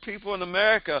for people in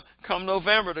America come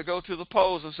November to go to the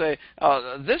polls and say,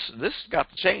 this has got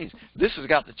to change. This has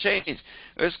got to change.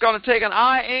 It's going to take an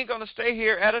I ain't going to stay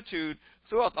here attitude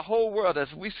throughout the whole world as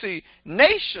we see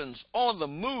nations on the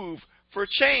move for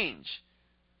change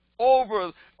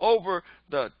over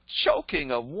the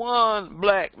choking of one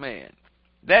black man.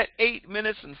 That 8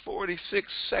 minutes and 46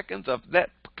 seconds of that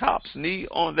cop's knee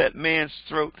on that man's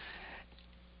throat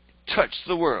touched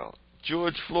the world.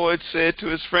 George Floyd said to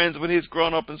his friends when he was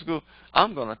growing up in school,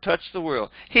 I'm going to touch the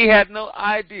world. He had no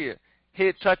idea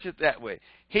he'd touch it that way.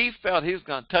 He felt he was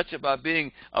going to touch it by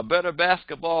being a better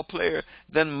basketball player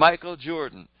than Michael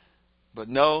Jordan. But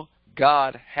no,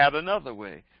 God had another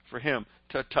way for him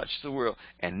to touch the world.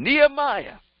 And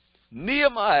Nehemiah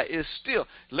is still,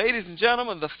 ladies and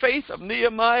gentlemen, the faith of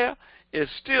Nehemiah is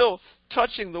still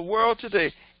touching the world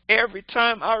today. Every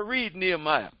time I read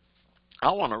Nehemiah,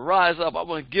 I want to rise up. I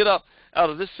want to get up out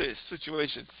of this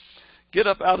situation. Get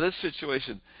up out of this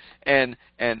situation and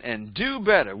do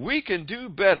better. We can do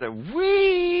better.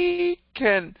 We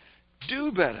can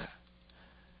do better.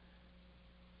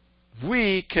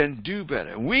 We can do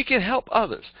better. We can help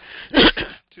others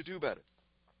to do better.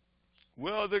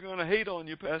 Well, they're going to hate on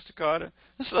you, Pastor Carter.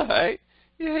 That's all right.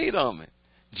 You hate on me.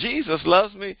 Jesus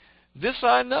loves me. This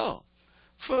I know,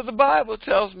 for the Bible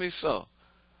tells me so.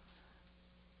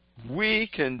 We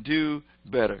can do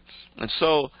better. And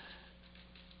so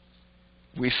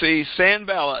we see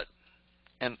Sanballat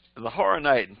and the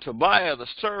Horonite and Tobiah the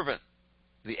servant,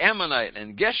 the Ammonite,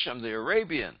 and Geshem the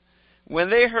Arabian, when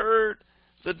they heard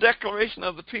the declaration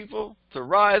of the people to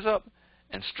rise up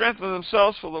and strengthen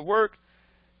themselves for the work,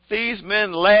 these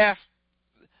men laughed.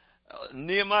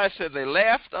 Nehemiah said they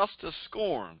laughed us to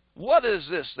scorn. What is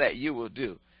this that you will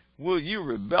do? Will you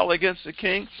rebel against the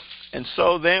king? And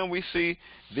so then we see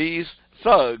these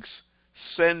thugs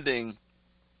sending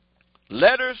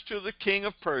letters to the king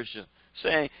of Persia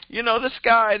saying, you know, this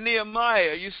guy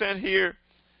Nehemiah you sent here,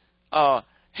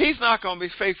 he's not going to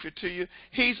be faithful to you.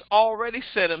 He's already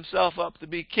set himself up to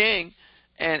be king,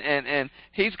 and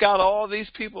he's got all these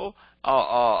people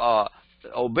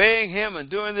obeying him and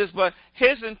doing this, but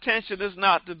his intention is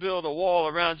not to build a wall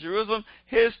around Jerusalem.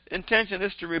 His intention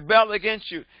is to rebel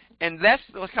against you. And that's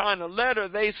the kind of letter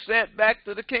they sent back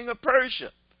to the king of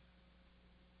Persia.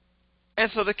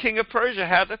 And so the king of Persia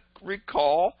had to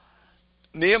recall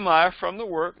Nehemiah from the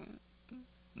work.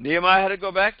 Nehemiah had to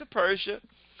go back to Persia.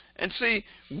 And see,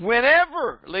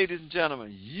 whenever, ladies and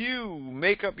gentlemen, you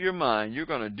make up your mind you're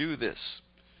going to do this,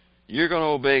 you're going to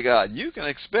obey God, you can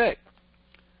expect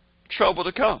trouble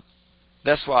to come.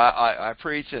 That's why I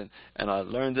preach, and I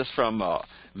learned this from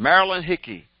Marilyn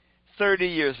Hickey 30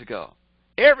 years ago.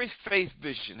 Every faith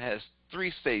vision has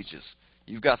 3 stages.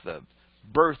 You've got the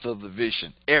birth of the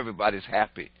vision. Everybody's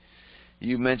happy.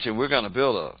 You mentioned we're going to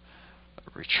build a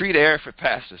retreat area for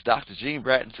pastors. Dr. Jean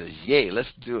Bratton says, yay, let's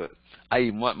do it. I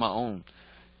even want my own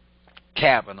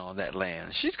cabin on that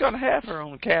land. She's going to have her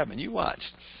own cabin. You watch.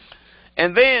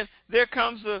 And then there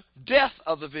comes the death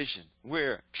of the vision,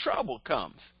 where trouble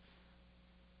comes.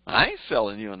 I ain't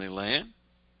selling you any land,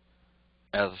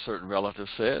 as a certain relative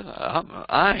said.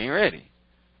 I ain't ready.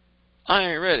 I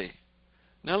ain't ready.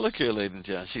 Now look here, ladies and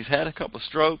gentlemen. She's had a couple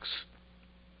strokes.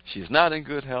 She's not in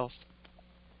good health.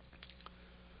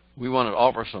 We wanted to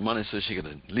offer some money so she could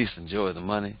at least enjoy the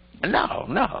money.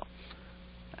 No.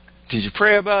 Did you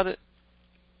pray about it?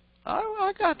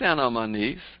 I got down on my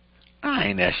knees. I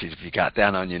ain't asked you if you got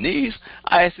down on your knees.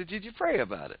 I asked you, did you pray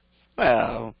about it?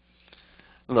 Well,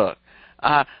 look,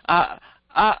 I'm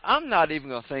not even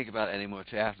going to think about it anymore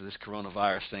till after this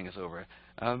coronavirus thing is over.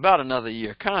 About another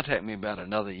year. Contact me about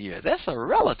another year. That's a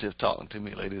relative talking to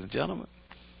me, ladies and gentlemen.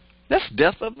 That's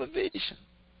death of a vision.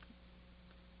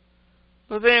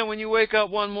 But then when you wake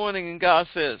up one morning and God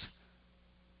says,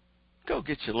 go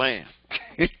get your land.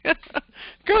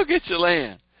 Go get your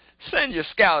land. Send your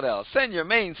scout out. Send your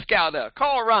main scout out.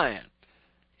 Call Ryan.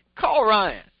 Call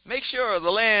Ryan. Make sure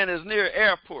the land is near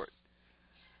airport.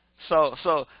 So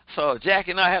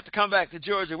Jackie and I have to come back to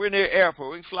Georgia. We're near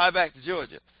airport. We can fly back to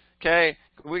Georgia. Okay?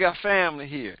 We got family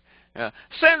here.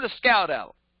 Send the scout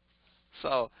out.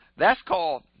 So that's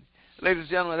called, ladies and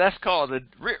gentlemen, that's called the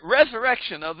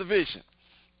resurrection of the vision.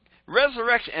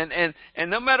 Resurrection. And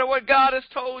no matter what God has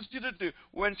told you to do,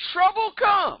 when trouble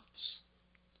comes,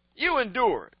 you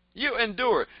endure it. You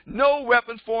endure it. No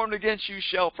weapon formed against you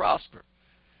shall prosper.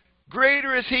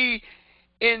 Greater is he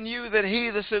in you than he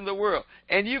that's in the world.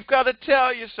 And you've got to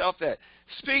tell yourself that.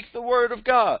 Speak the word of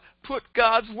God. Put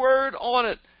God's word on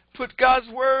it. Put God's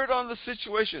word on the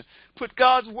situation. Put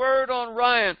God's word on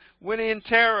Ryan when he and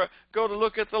Tara go to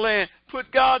look at the land.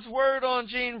 Put God's word on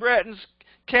Gene Bratton's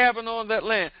cabin on that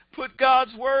land. Put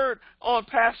God's word on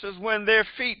pastors when their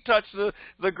feet touch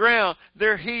the ground,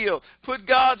 they're healed. Put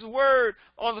God's word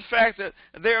on the fact that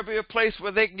there'll be a place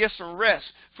where they can get some rest.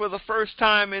 For the first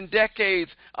time in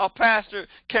decades, a pastor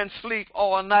can sleep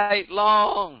all night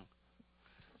long.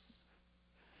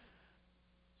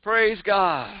 Praise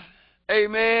God.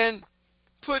 Amen.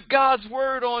 Put God's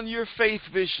word on your faith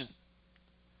vision.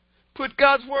 Put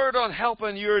God's word on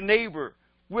helping your neighbor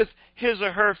with his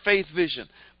or her faith vision.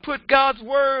 Put God's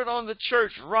word on the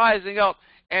church rising up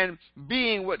and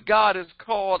being what God has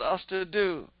called us to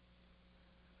do.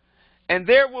 And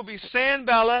there will be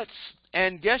Sanballats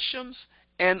and Geshems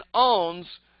and Ons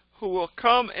who will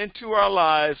come into our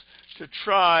lives to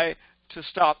try to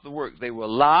stop the work. They will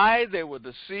lie, they will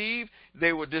deceive,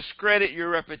 they will discredit your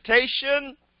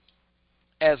reputation,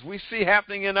 as we see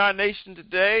happening in our nation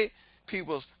today.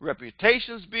 People's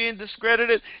reputations being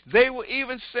discredited. They will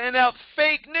even send out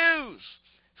fake news.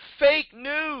 Fake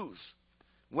news.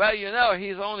 Well, you know,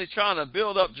 he's only trying to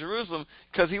build up Jerusalem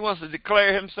because he wants to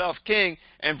declare himself king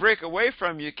and break away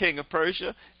from you, king of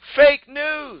Persia. Fake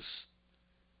news.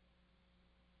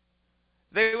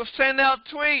 They will send out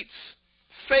tweets.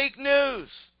 Fake news.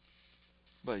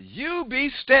 But you be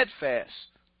steadfast,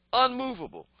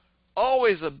 unmovable,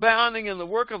 always abounding in the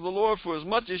work of the Lord, for as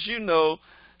much as you know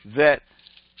that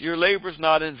your labor is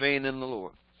not in vain in the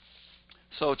Lord.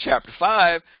 So chapter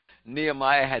 5,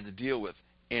 Nehemiah had to deal with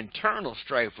internal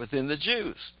strife within the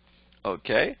Jews.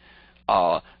 Okay?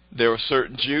 There were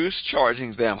certain Jews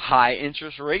charging them high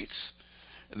interest rates.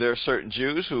 There are certain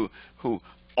Jews who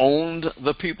owned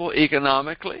the people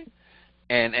economically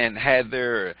and had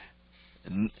their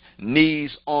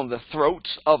knees on the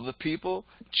throats of the people,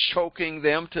 choking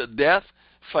them to death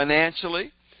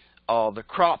financially. The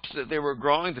crops that they were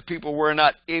growing, the people were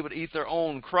not able to eat their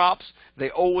own crops. They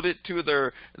owed it to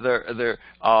the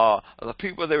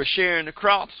people they were sharing the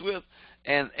crops with,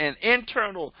 and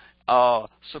internal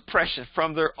suppression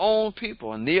from their own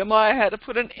people. And Nehemiah had to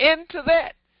put an end to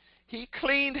that. He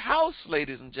cleaned house,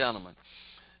 ladies and gentlemen.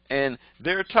 And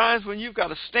there are times when you've got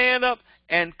to stand up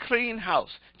and clean house.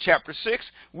 Chapter 6,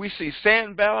 we see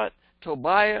Sanballat,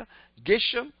 Tobiah,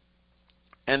 Geshem,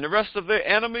 and the rest of their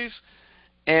enemies.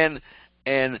 And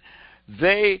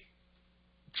they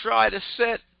try to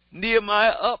set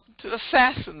Nehemiah up to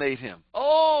assassinate him.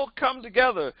 Oh, come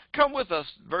together. Come with us,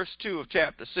 verse 2 of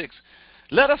chapter 6.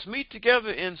 Let us meet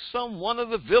together in some one of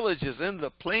the villages in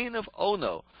the plain of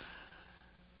Ono.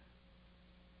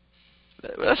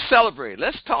 Let's celebrate.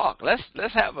 Let's talk. Let's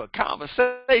have a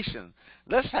conversation.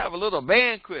 Let's have a little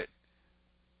banquet.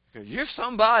 Because you're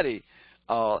somebody,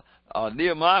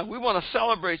 Nehemiah. We want to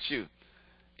celebrate you.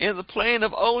 In the plain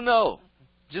of Ono.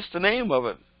 Just the name of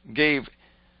it gave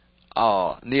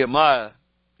Nehemiah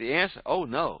the answer. Oh,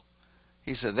 no.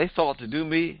 He said, they thought to do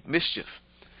me mischief.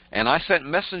 And I sent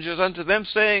messengers unto them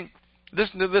saying,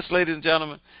 listen to this, ladies and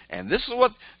gentlemen. And this is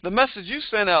what the message you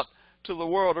sent out to the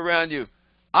world around you.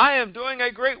 I am doing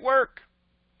a great work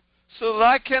so that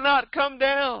I cannot come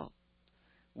down.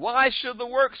 Why should the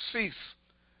work cease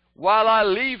while I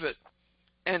leave it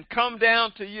and come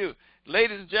down to you?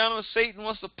 Ladies and gentlemen, Satan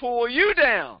wants to pull you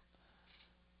down.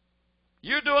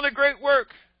 You're doing a great work.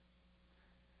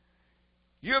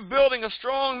 You're building a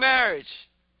strong marriage.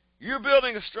 You're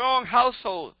building a strong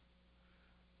household.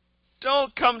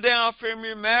 Don't come down from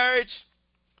your marriage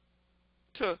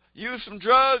to use some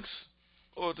drugs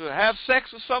or to have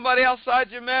sex with somebody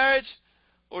outside your marriage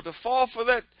or to fall for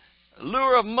that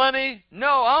lure of money.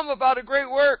 No, I'm about a great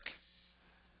work.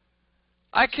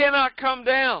 I cannot come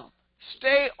down.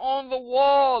 Stay on the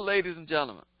wall, ladies and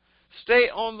gentlemen. Stay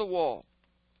on the wall.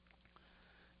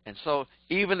 And so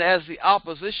even as the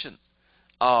opposition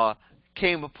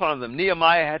came upon them,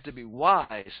 Nehemiah had to be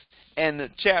wise. And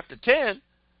in chapter 10,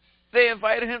 they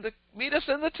invited him to meet us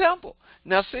in the temple.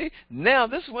 Now see, now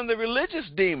this is when the religious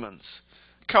demons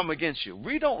come against you.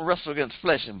 We don't wrestle against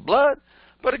flesh and blood,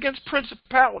 but against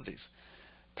principalities,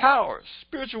 powers,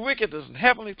 spiritual wickedness in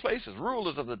heavenly places,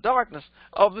 rulers of the darkness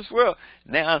of this world.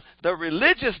 Now, the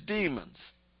religious demons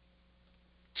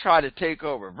try to take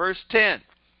over. Verse 10,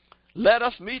 let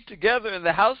us meet together in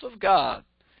the house of God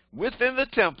within the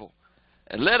temple,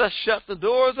 and let us shut the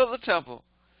doors of the temple,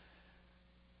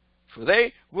 for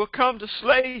they will come to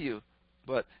slay you.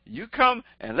 But you come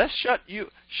and let's shut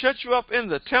you up in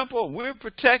the temple, and we'll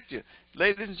protect you.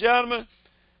 Ladies and gentlemen,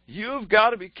 you've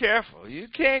got to be careful. You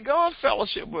can't go on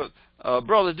fellowship with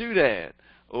Brother Doodad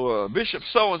or Bishop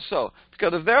so-and-so,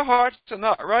 because if their hearts are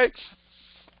not right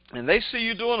and they see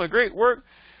you doing a great work,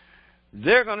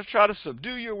 they're going to try to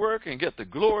subdue your work and get the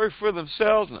glory for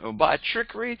themselves and by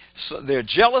trickery. So they're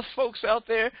jealous folks out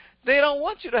there. They don't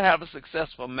want you to have a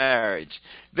successful marriage.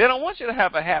 They don't want you to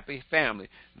have a happy family.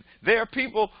 There are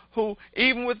people who,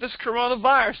 even with this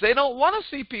coronavirus, they don't want to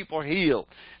see people healed.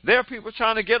 There are people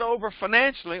trying to get over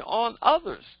financially on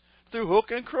others through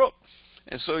hook and crook.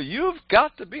 And so you've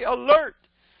got to be alert.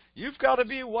 You've got to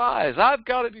be wise. I've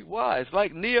got to be wise,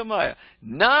 like Nehemiah.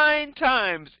 9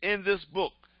 times in this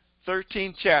book,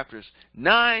 13 chapters,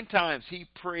 9 times he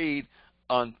prayed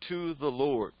unto the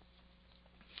Lord.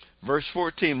 Verse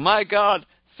 14, my God,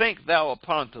 think thou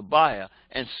upon Tobiah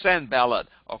and Sanballat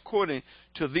according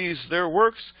to these their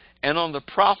works, and on the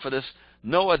prophetess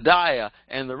Noadiah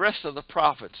and the rest of the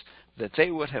prophets, that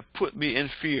they would have put me in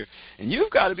fear. And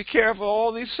you've got to be careful of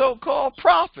all these so-called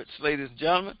prophets, ladies and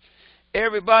gentlemen.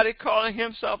 Everybody calling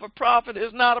himself a prophet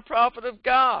is not a prophet of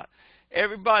God.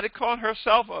 Everybody calling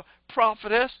herself a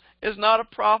prophetess is not a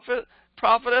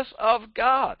prophetess of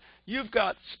God. You've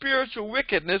got spiritual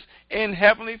wickedness in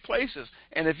heavenly places.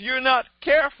 And if you're not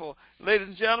careful, ladies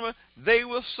and gentlemen, they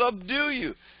will subdue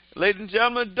you. Ladies and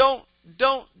gentlemen,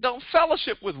 don't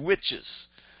fellowship with witches.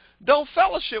 Don't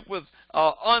fellowship with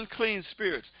unclean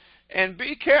spirits. And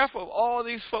be careful of all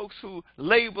these folks who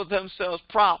label themselves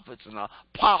prophets and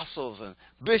apostles and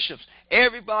bishops.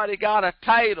 Everybody got a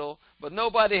title, but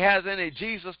nobody has any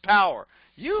Jesus power.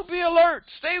 You be alert.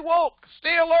 Stay woke.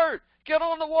 Stay alert. Get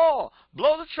on the wall.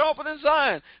 Blow the trumpet in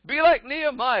Zion. Be like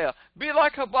Nehemiah. Be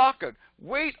like Habakkuk.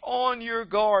 Wait on your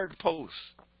guard post.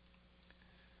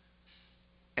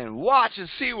 And watch and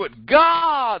see what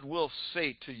God will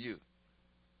say to you.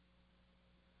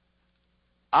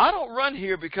 I don't run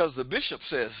here because the bishop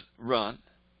says run.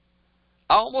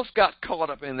 I almost got caught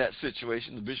up in that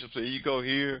situation. The bishop said, you go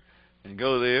here and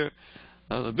go there.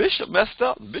 The bishop messed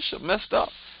up. The bishop messed up.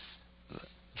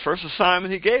 First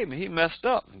assignment he gave me, he messed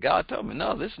up. And God told me,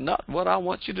 no, this is not what I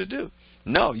want you to do.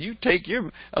 No, you take your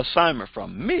assignment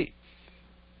from me.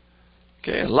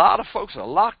 Okay, a lot of folks are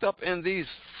locked up in these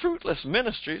fruitless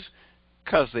ministries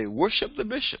because they worship the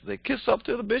bishop. They kiss up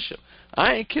to the bishop.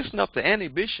 I ain't kissing up to any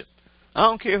bishop. I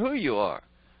don't care who you are.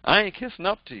 I ain't kissing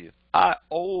up to you. I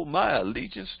owe my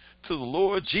allegiance to the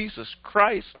Lord Jesus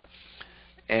Christ,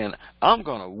 and I'm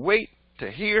going to wait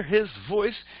to hear his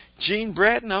voice. Gene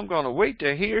Bratton, I'm going to wait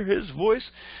to hear his voice.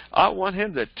 I want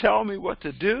him to tell me what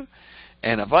to do.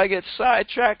 And if I get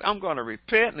sidetracked, I'm going to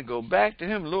repent and go back to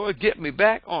him. Lord, get me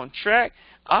back on track.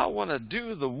 I want to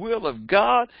do the will of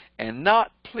God and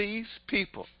not please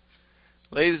people.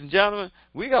 Ladies and gentlemen,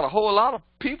 we got a whole lot of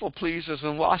people pleasers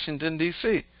in Washington,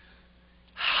 D.C.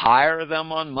 Hire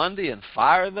them on Monday and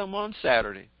fire them on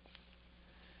Saturday.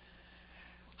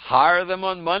 Hire them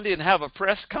on Monday and have a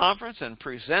press conference and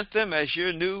present them as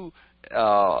your new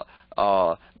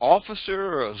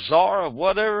officer or czar or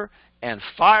whatever, and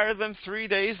fire them 3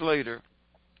 days later.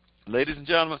 Ladies and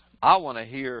gentlemen, I want to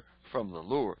hear from the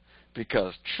Lord,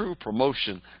 because true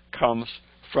promotion comes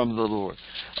from the Lord.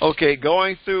 Okay,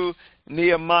 going through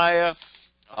Nehemiah,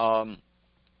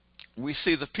 we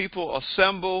see the people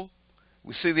assemble.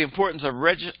 We see the importance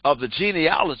of the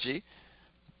genealogy,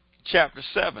 chapter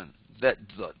 7. That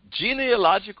the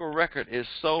genealogical record is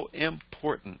so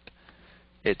important.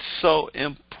 It's so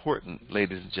important,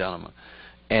 ladies and gentlemen.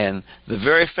 And the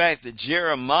very fact that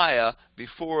Jeremiah,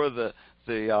 before the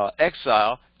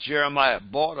exile, Jeremiah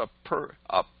bought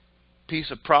a piece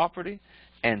of property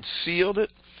and sealed it,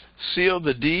 sealed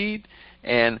the deed,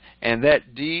 and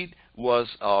that deed was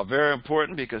very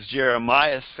important because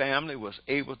Jeremiah's family was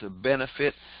able to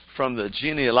benefit from the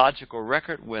genealogical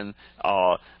record when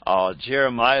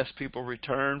Jeremiah's people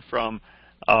returned from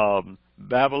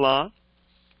Babylon.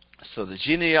 So the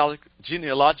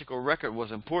genealogical record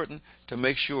was important to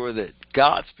make sure that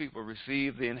God's people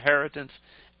received the inheritance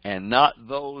and not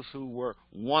those who were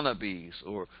wannabes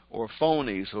or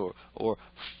phonies or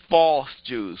false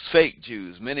Jews, fake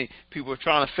Jews. Many people were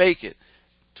trying to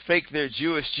fake their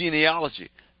Jewish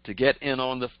genealogy to get in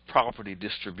on the property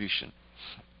distribution.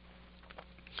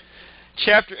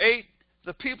 Chapter 8,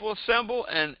 the people assemble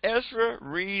and Ezra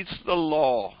reads the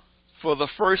law for the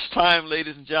first time,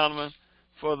 ladies and gentlemen,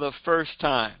 for the first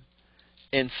time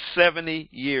in 70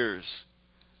 years.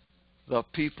 The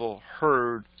people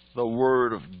heard the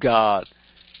word of God.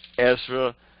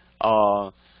 Ezra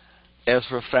found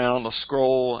a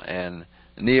scroll, and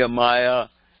Nehemiah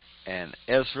and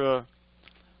Ezra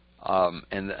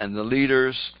and the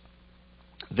leaders,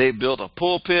 they built a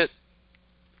pulpit,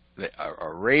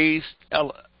 a raised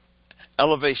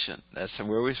elevation. That's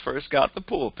where we first got the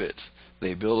pulpits.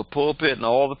 They built a pulpit, and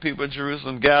all the people in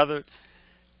Jerusalem gathered,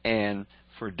 and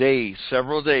for days,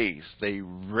 several days, they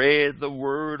read the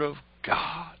Word of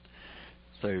God.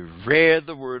 They read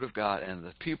the Word of God, and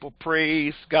the people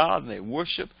praised God, and they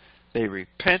worshiped, they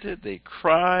repented, they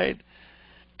cried,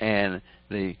 and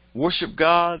they worshiped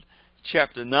God.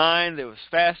 Chapter 9, there was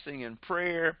fasting and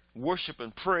prayer, worship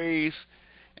and praise,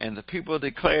 and the people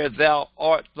declared, "Thou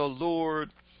art the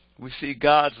Lord." We see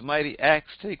God's mighty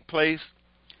acts take place.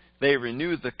 They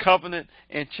renewed the covenant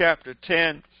in chapter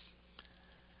 10.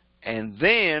 And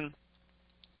then,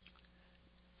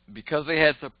 because they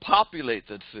had to populate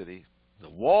the city, the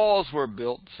walls were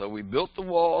built. So we built the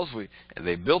walls.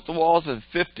 They built the walls in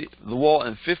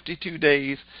 52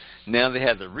 days. Now they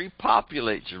had to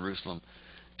repopulate Jerusalem.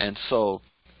 And so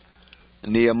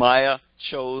Nehemiah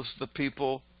chose the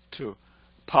people to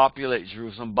populate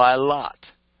Jerusalem by lot.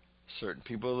 Certain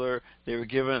people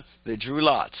they drew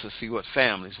lots to see what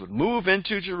families would move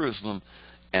into Jerusalem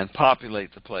and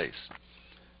populate the place.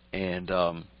 And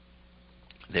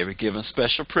they were given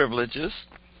special privileges,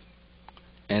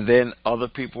 and then other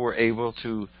people were able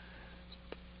to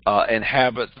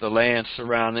inhabit the land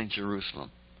surrounding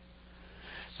Jerusalem.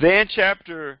 Then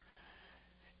chapter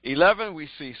 11, we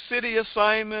see city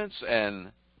assignments,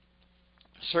 and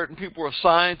certain people were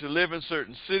assigned to live in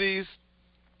certain cities.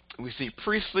 We see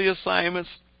priestly assignments.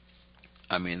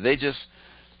 I mean, they just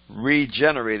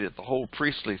regenerated the whole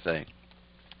priestly thing.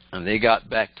 And they got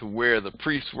back to where the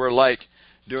priests were like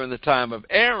during the time of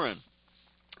Aaron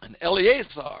and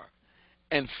Eleazar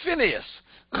and Phinehas,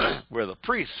 where the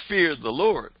priests feared the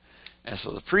Lord. And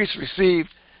so the priests received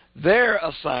their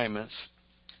assignments.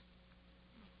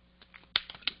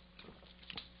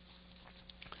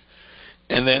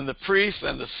 And then the priests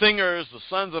and the singers, the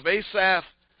sons of Asaph,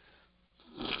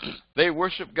 they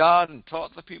worshiped God and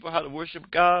taught the people how to worship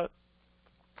God.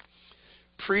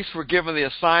 Priests were given the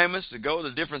assignments to go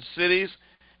to different cities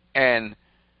and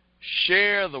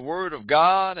share the Word of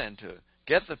God and to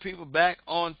get the people back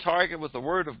on target with the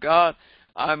Word of God.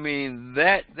 I mean,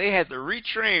 that they had to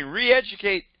retrain,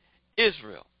 re-educate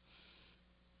Israel.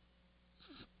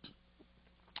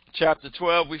 Chapter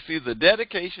 12, we see the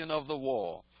dedication of the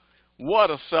wall.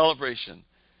 What a celebration.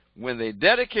 When they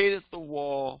dedicated the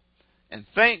wall and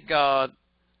thanked God,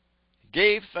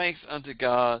 gave thanks unto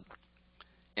God.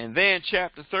 And then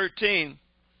chapter 13,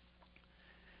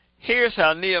 here's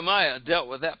how Nehemiah dealt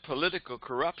with that political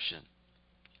corruption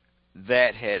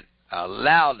that had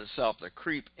allowed itself to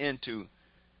creep into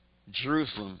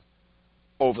Jerusalem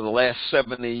over the last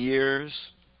 70 years.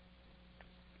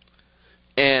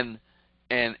 And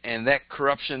that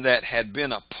corruption that had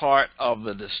been a part of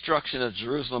the destruction of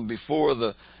Jerusalem before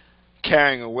the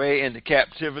carrying away into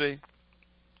captivity.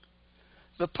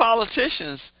 The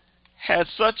politicians had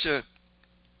such a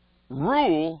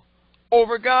rule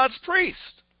over God's priest.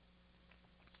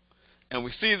 And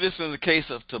we see this in the case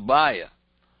of Tobiah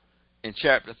in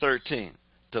chapter 13.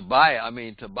 Tobiah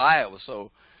was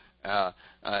so,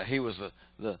 he was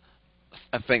the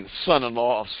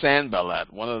son-in-law of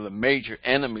Sanballat, one of the major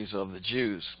enemies of the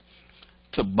Jews.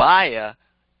 Tobiah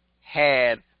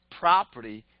had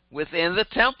property within the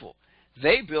temple.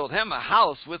 They built him a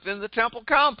house within the temple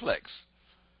complex.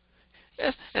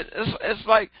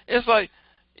 It's like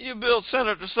you build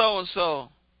Senator so-and-so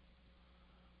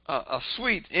a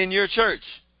suite in your church,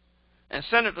 and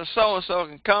Senator so-and-so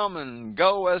can come and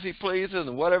go as he pleases,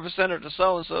 and whatever Senator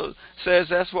so-and-so says,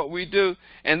 that's what we do.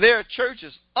 And there are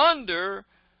churches under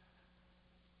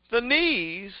the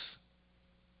knees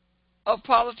of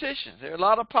politicians. There are a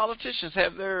lot of politicians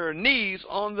have their knees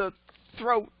on the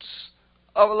throats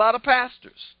of a lot of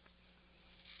pastors.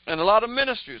 And a lot of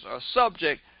ministries are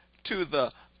subject to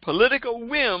the political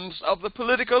whims of the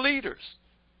political leaders.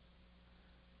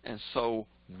 And so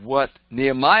what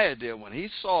Nehemiah did when he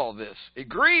saw this, it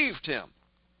grieved him.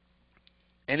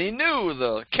 And he knew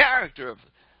the character of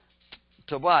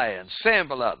Tobiah and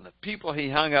Sanballat and the people he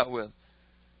hung out with.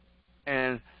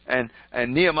 And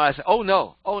Nehemiah said, oh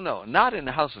no, not in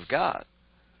the house of God.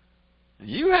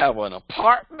 You have an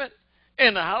apartment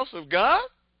in the house of God?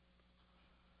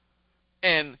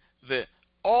 And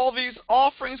all these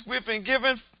offerings we've been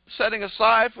given, setting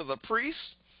aside for the priests,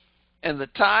 and the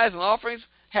tithes and offerings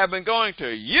have been going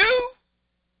to you?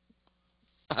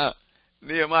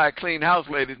 Nehemiah cleaned house,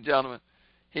 ladies and gentlemen.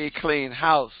 He cleaned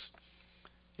house.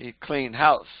 He cleaned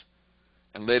house.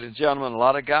 And ladies and gentlemen, a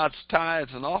lot of God's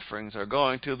tithes and offerings are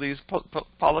going to these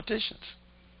politicians.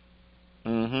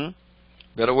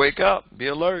 Better wake up. Be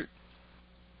alert.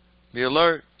 Be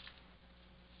alert.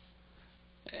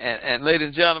 And ladies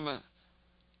and gentlemen,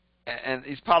 and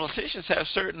these politicians have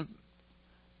certain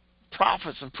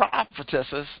prophets and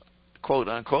prophetesses, quote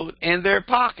unquote, in their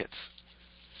pockets.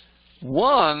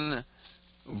 One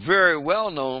very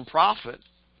well-known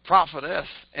prophetess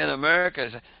in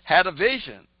America had a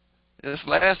vision. This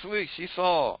last week she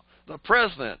saw the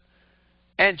president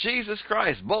and Jesus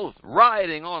Christ both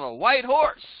riding on a white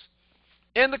horse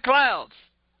in the clouds.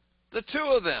 The two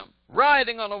of them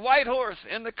riding on a white horse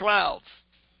in the clouds.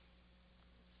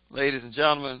 Ladies and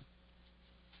gentlemen,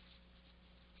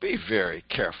 be very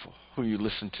careful who you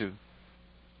listen to.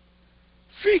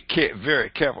 Be very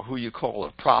careful who you call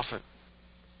a prophet,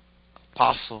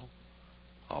 apostle,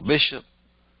 a bishop,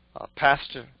 a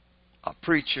pastor, a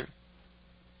preacher.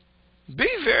 Be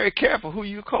very careful who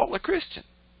you call a Christian.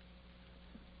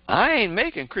 I ain't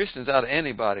making Christians out of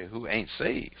anybody who ain't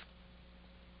saved.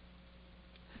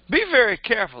 Be very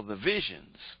careful the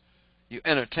visions you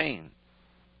entertain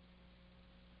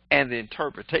and the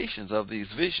interpretations of these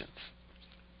visions.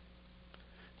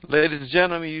 Ladies and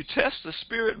gentlemen, you test the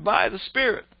Spirit by the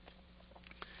Spirit.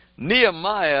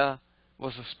 Nehemiah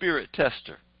was a spirit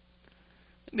tester.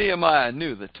 Nehemiah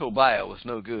knew that Tobiah was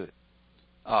no good.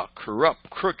 A corrupt,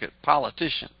 crooked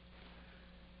politician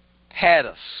had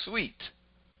a suite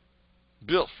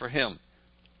built for him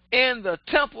in the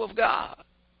temple of God.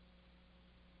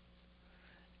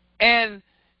 And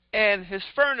his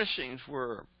furnishings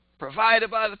were provided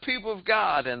by the people of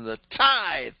God, and the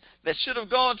tithe that should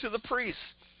have gone to the priests.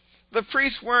 The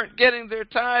priests weren't getting their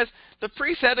tithes. The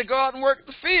priests had to go out and work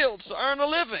the fields to earn a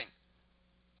living.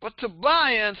 But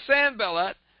Tobiah and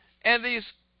Sanballat and these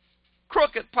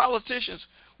crooked politicians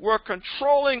were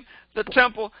controlling the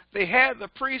temple. They had the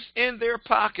priests in their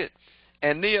pocket.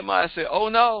 And Nehemiah said, oh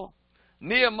no.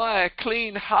 Nehemiah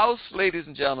cleaned house, ladies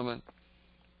and gentlemen.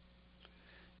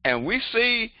 And we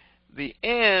see the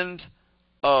end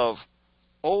of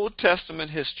Old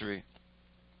Testament history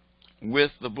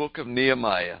with the book of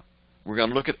Nehemiah. We're going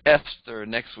to look at Esther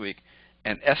next week.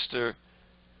 And Esther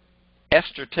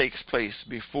takes place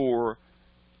before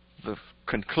the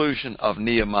conclusion of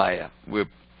Nehemiah. We'll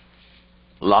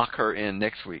lock her in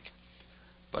next week.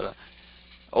 But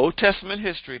Old Testament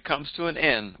history comes to an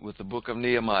end with the book of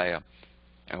Nehemiah.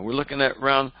 And we're looking at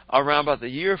around about the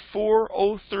year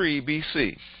 403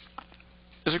 B.C.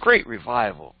 There's a great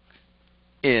revival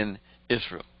in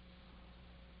Israel.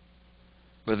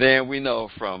 But then we know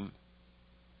from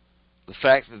the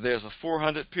fact that there's a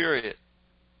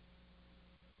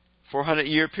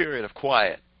 400-year period of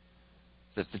quiet,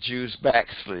 that the Jews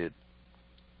backslid.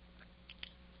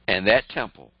 And that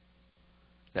temple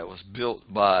that was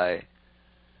built by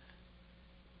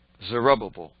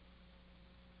Zerubbabel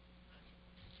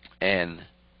and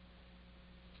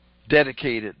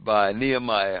dedicated by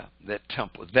Nehemiah, that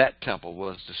temple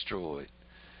was destroyed.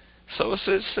 So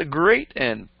it's a great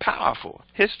and powerful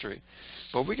history.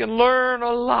 But we can learn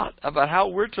a lot about how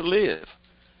we're to live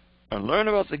and learn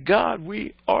about the God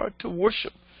we are to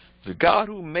worship, the God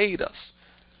who made us,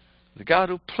 the God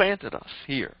who planted us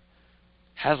here,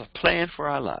 has a plan for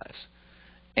our lives,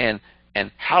 and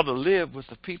how to live with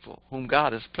the people whom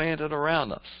God has planted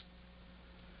around us.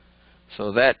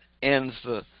 So that ends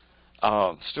the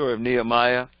story of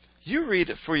Nehemiah. You read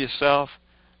it for yourself,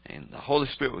 and the Holy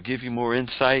Spirit will give you more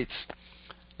insights.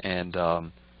 And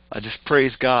I just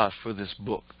praise God for this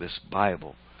book, this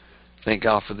Bible. Thank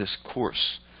God for this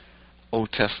course,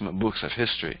 Old Testament books of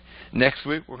history. Next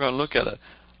week, we're going to look at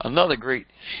another great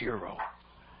hero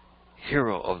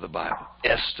of the Bible,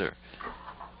 Esther,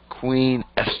 Queen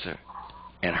Esther,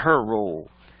 and her role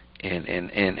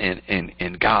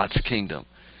in God's kingdom.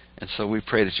 And so we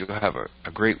pray that you'll have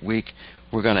a great week.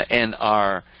 We're going to end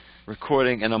our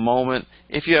recording in a moment.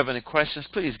 If you have any questions,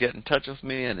 please get in touch with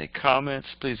me. Any comments,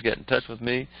 please get in touch with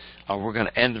me. We're going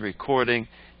to end the recording,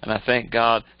 and I thank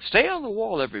God. Stay on the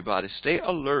wall, everybody. Stay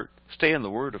alert. Stay in the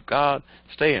Word of God.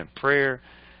 Stay in prayer,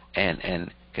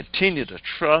 and continue to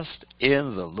trust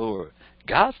in the Lord.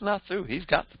 God's not through. He's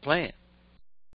got the plan.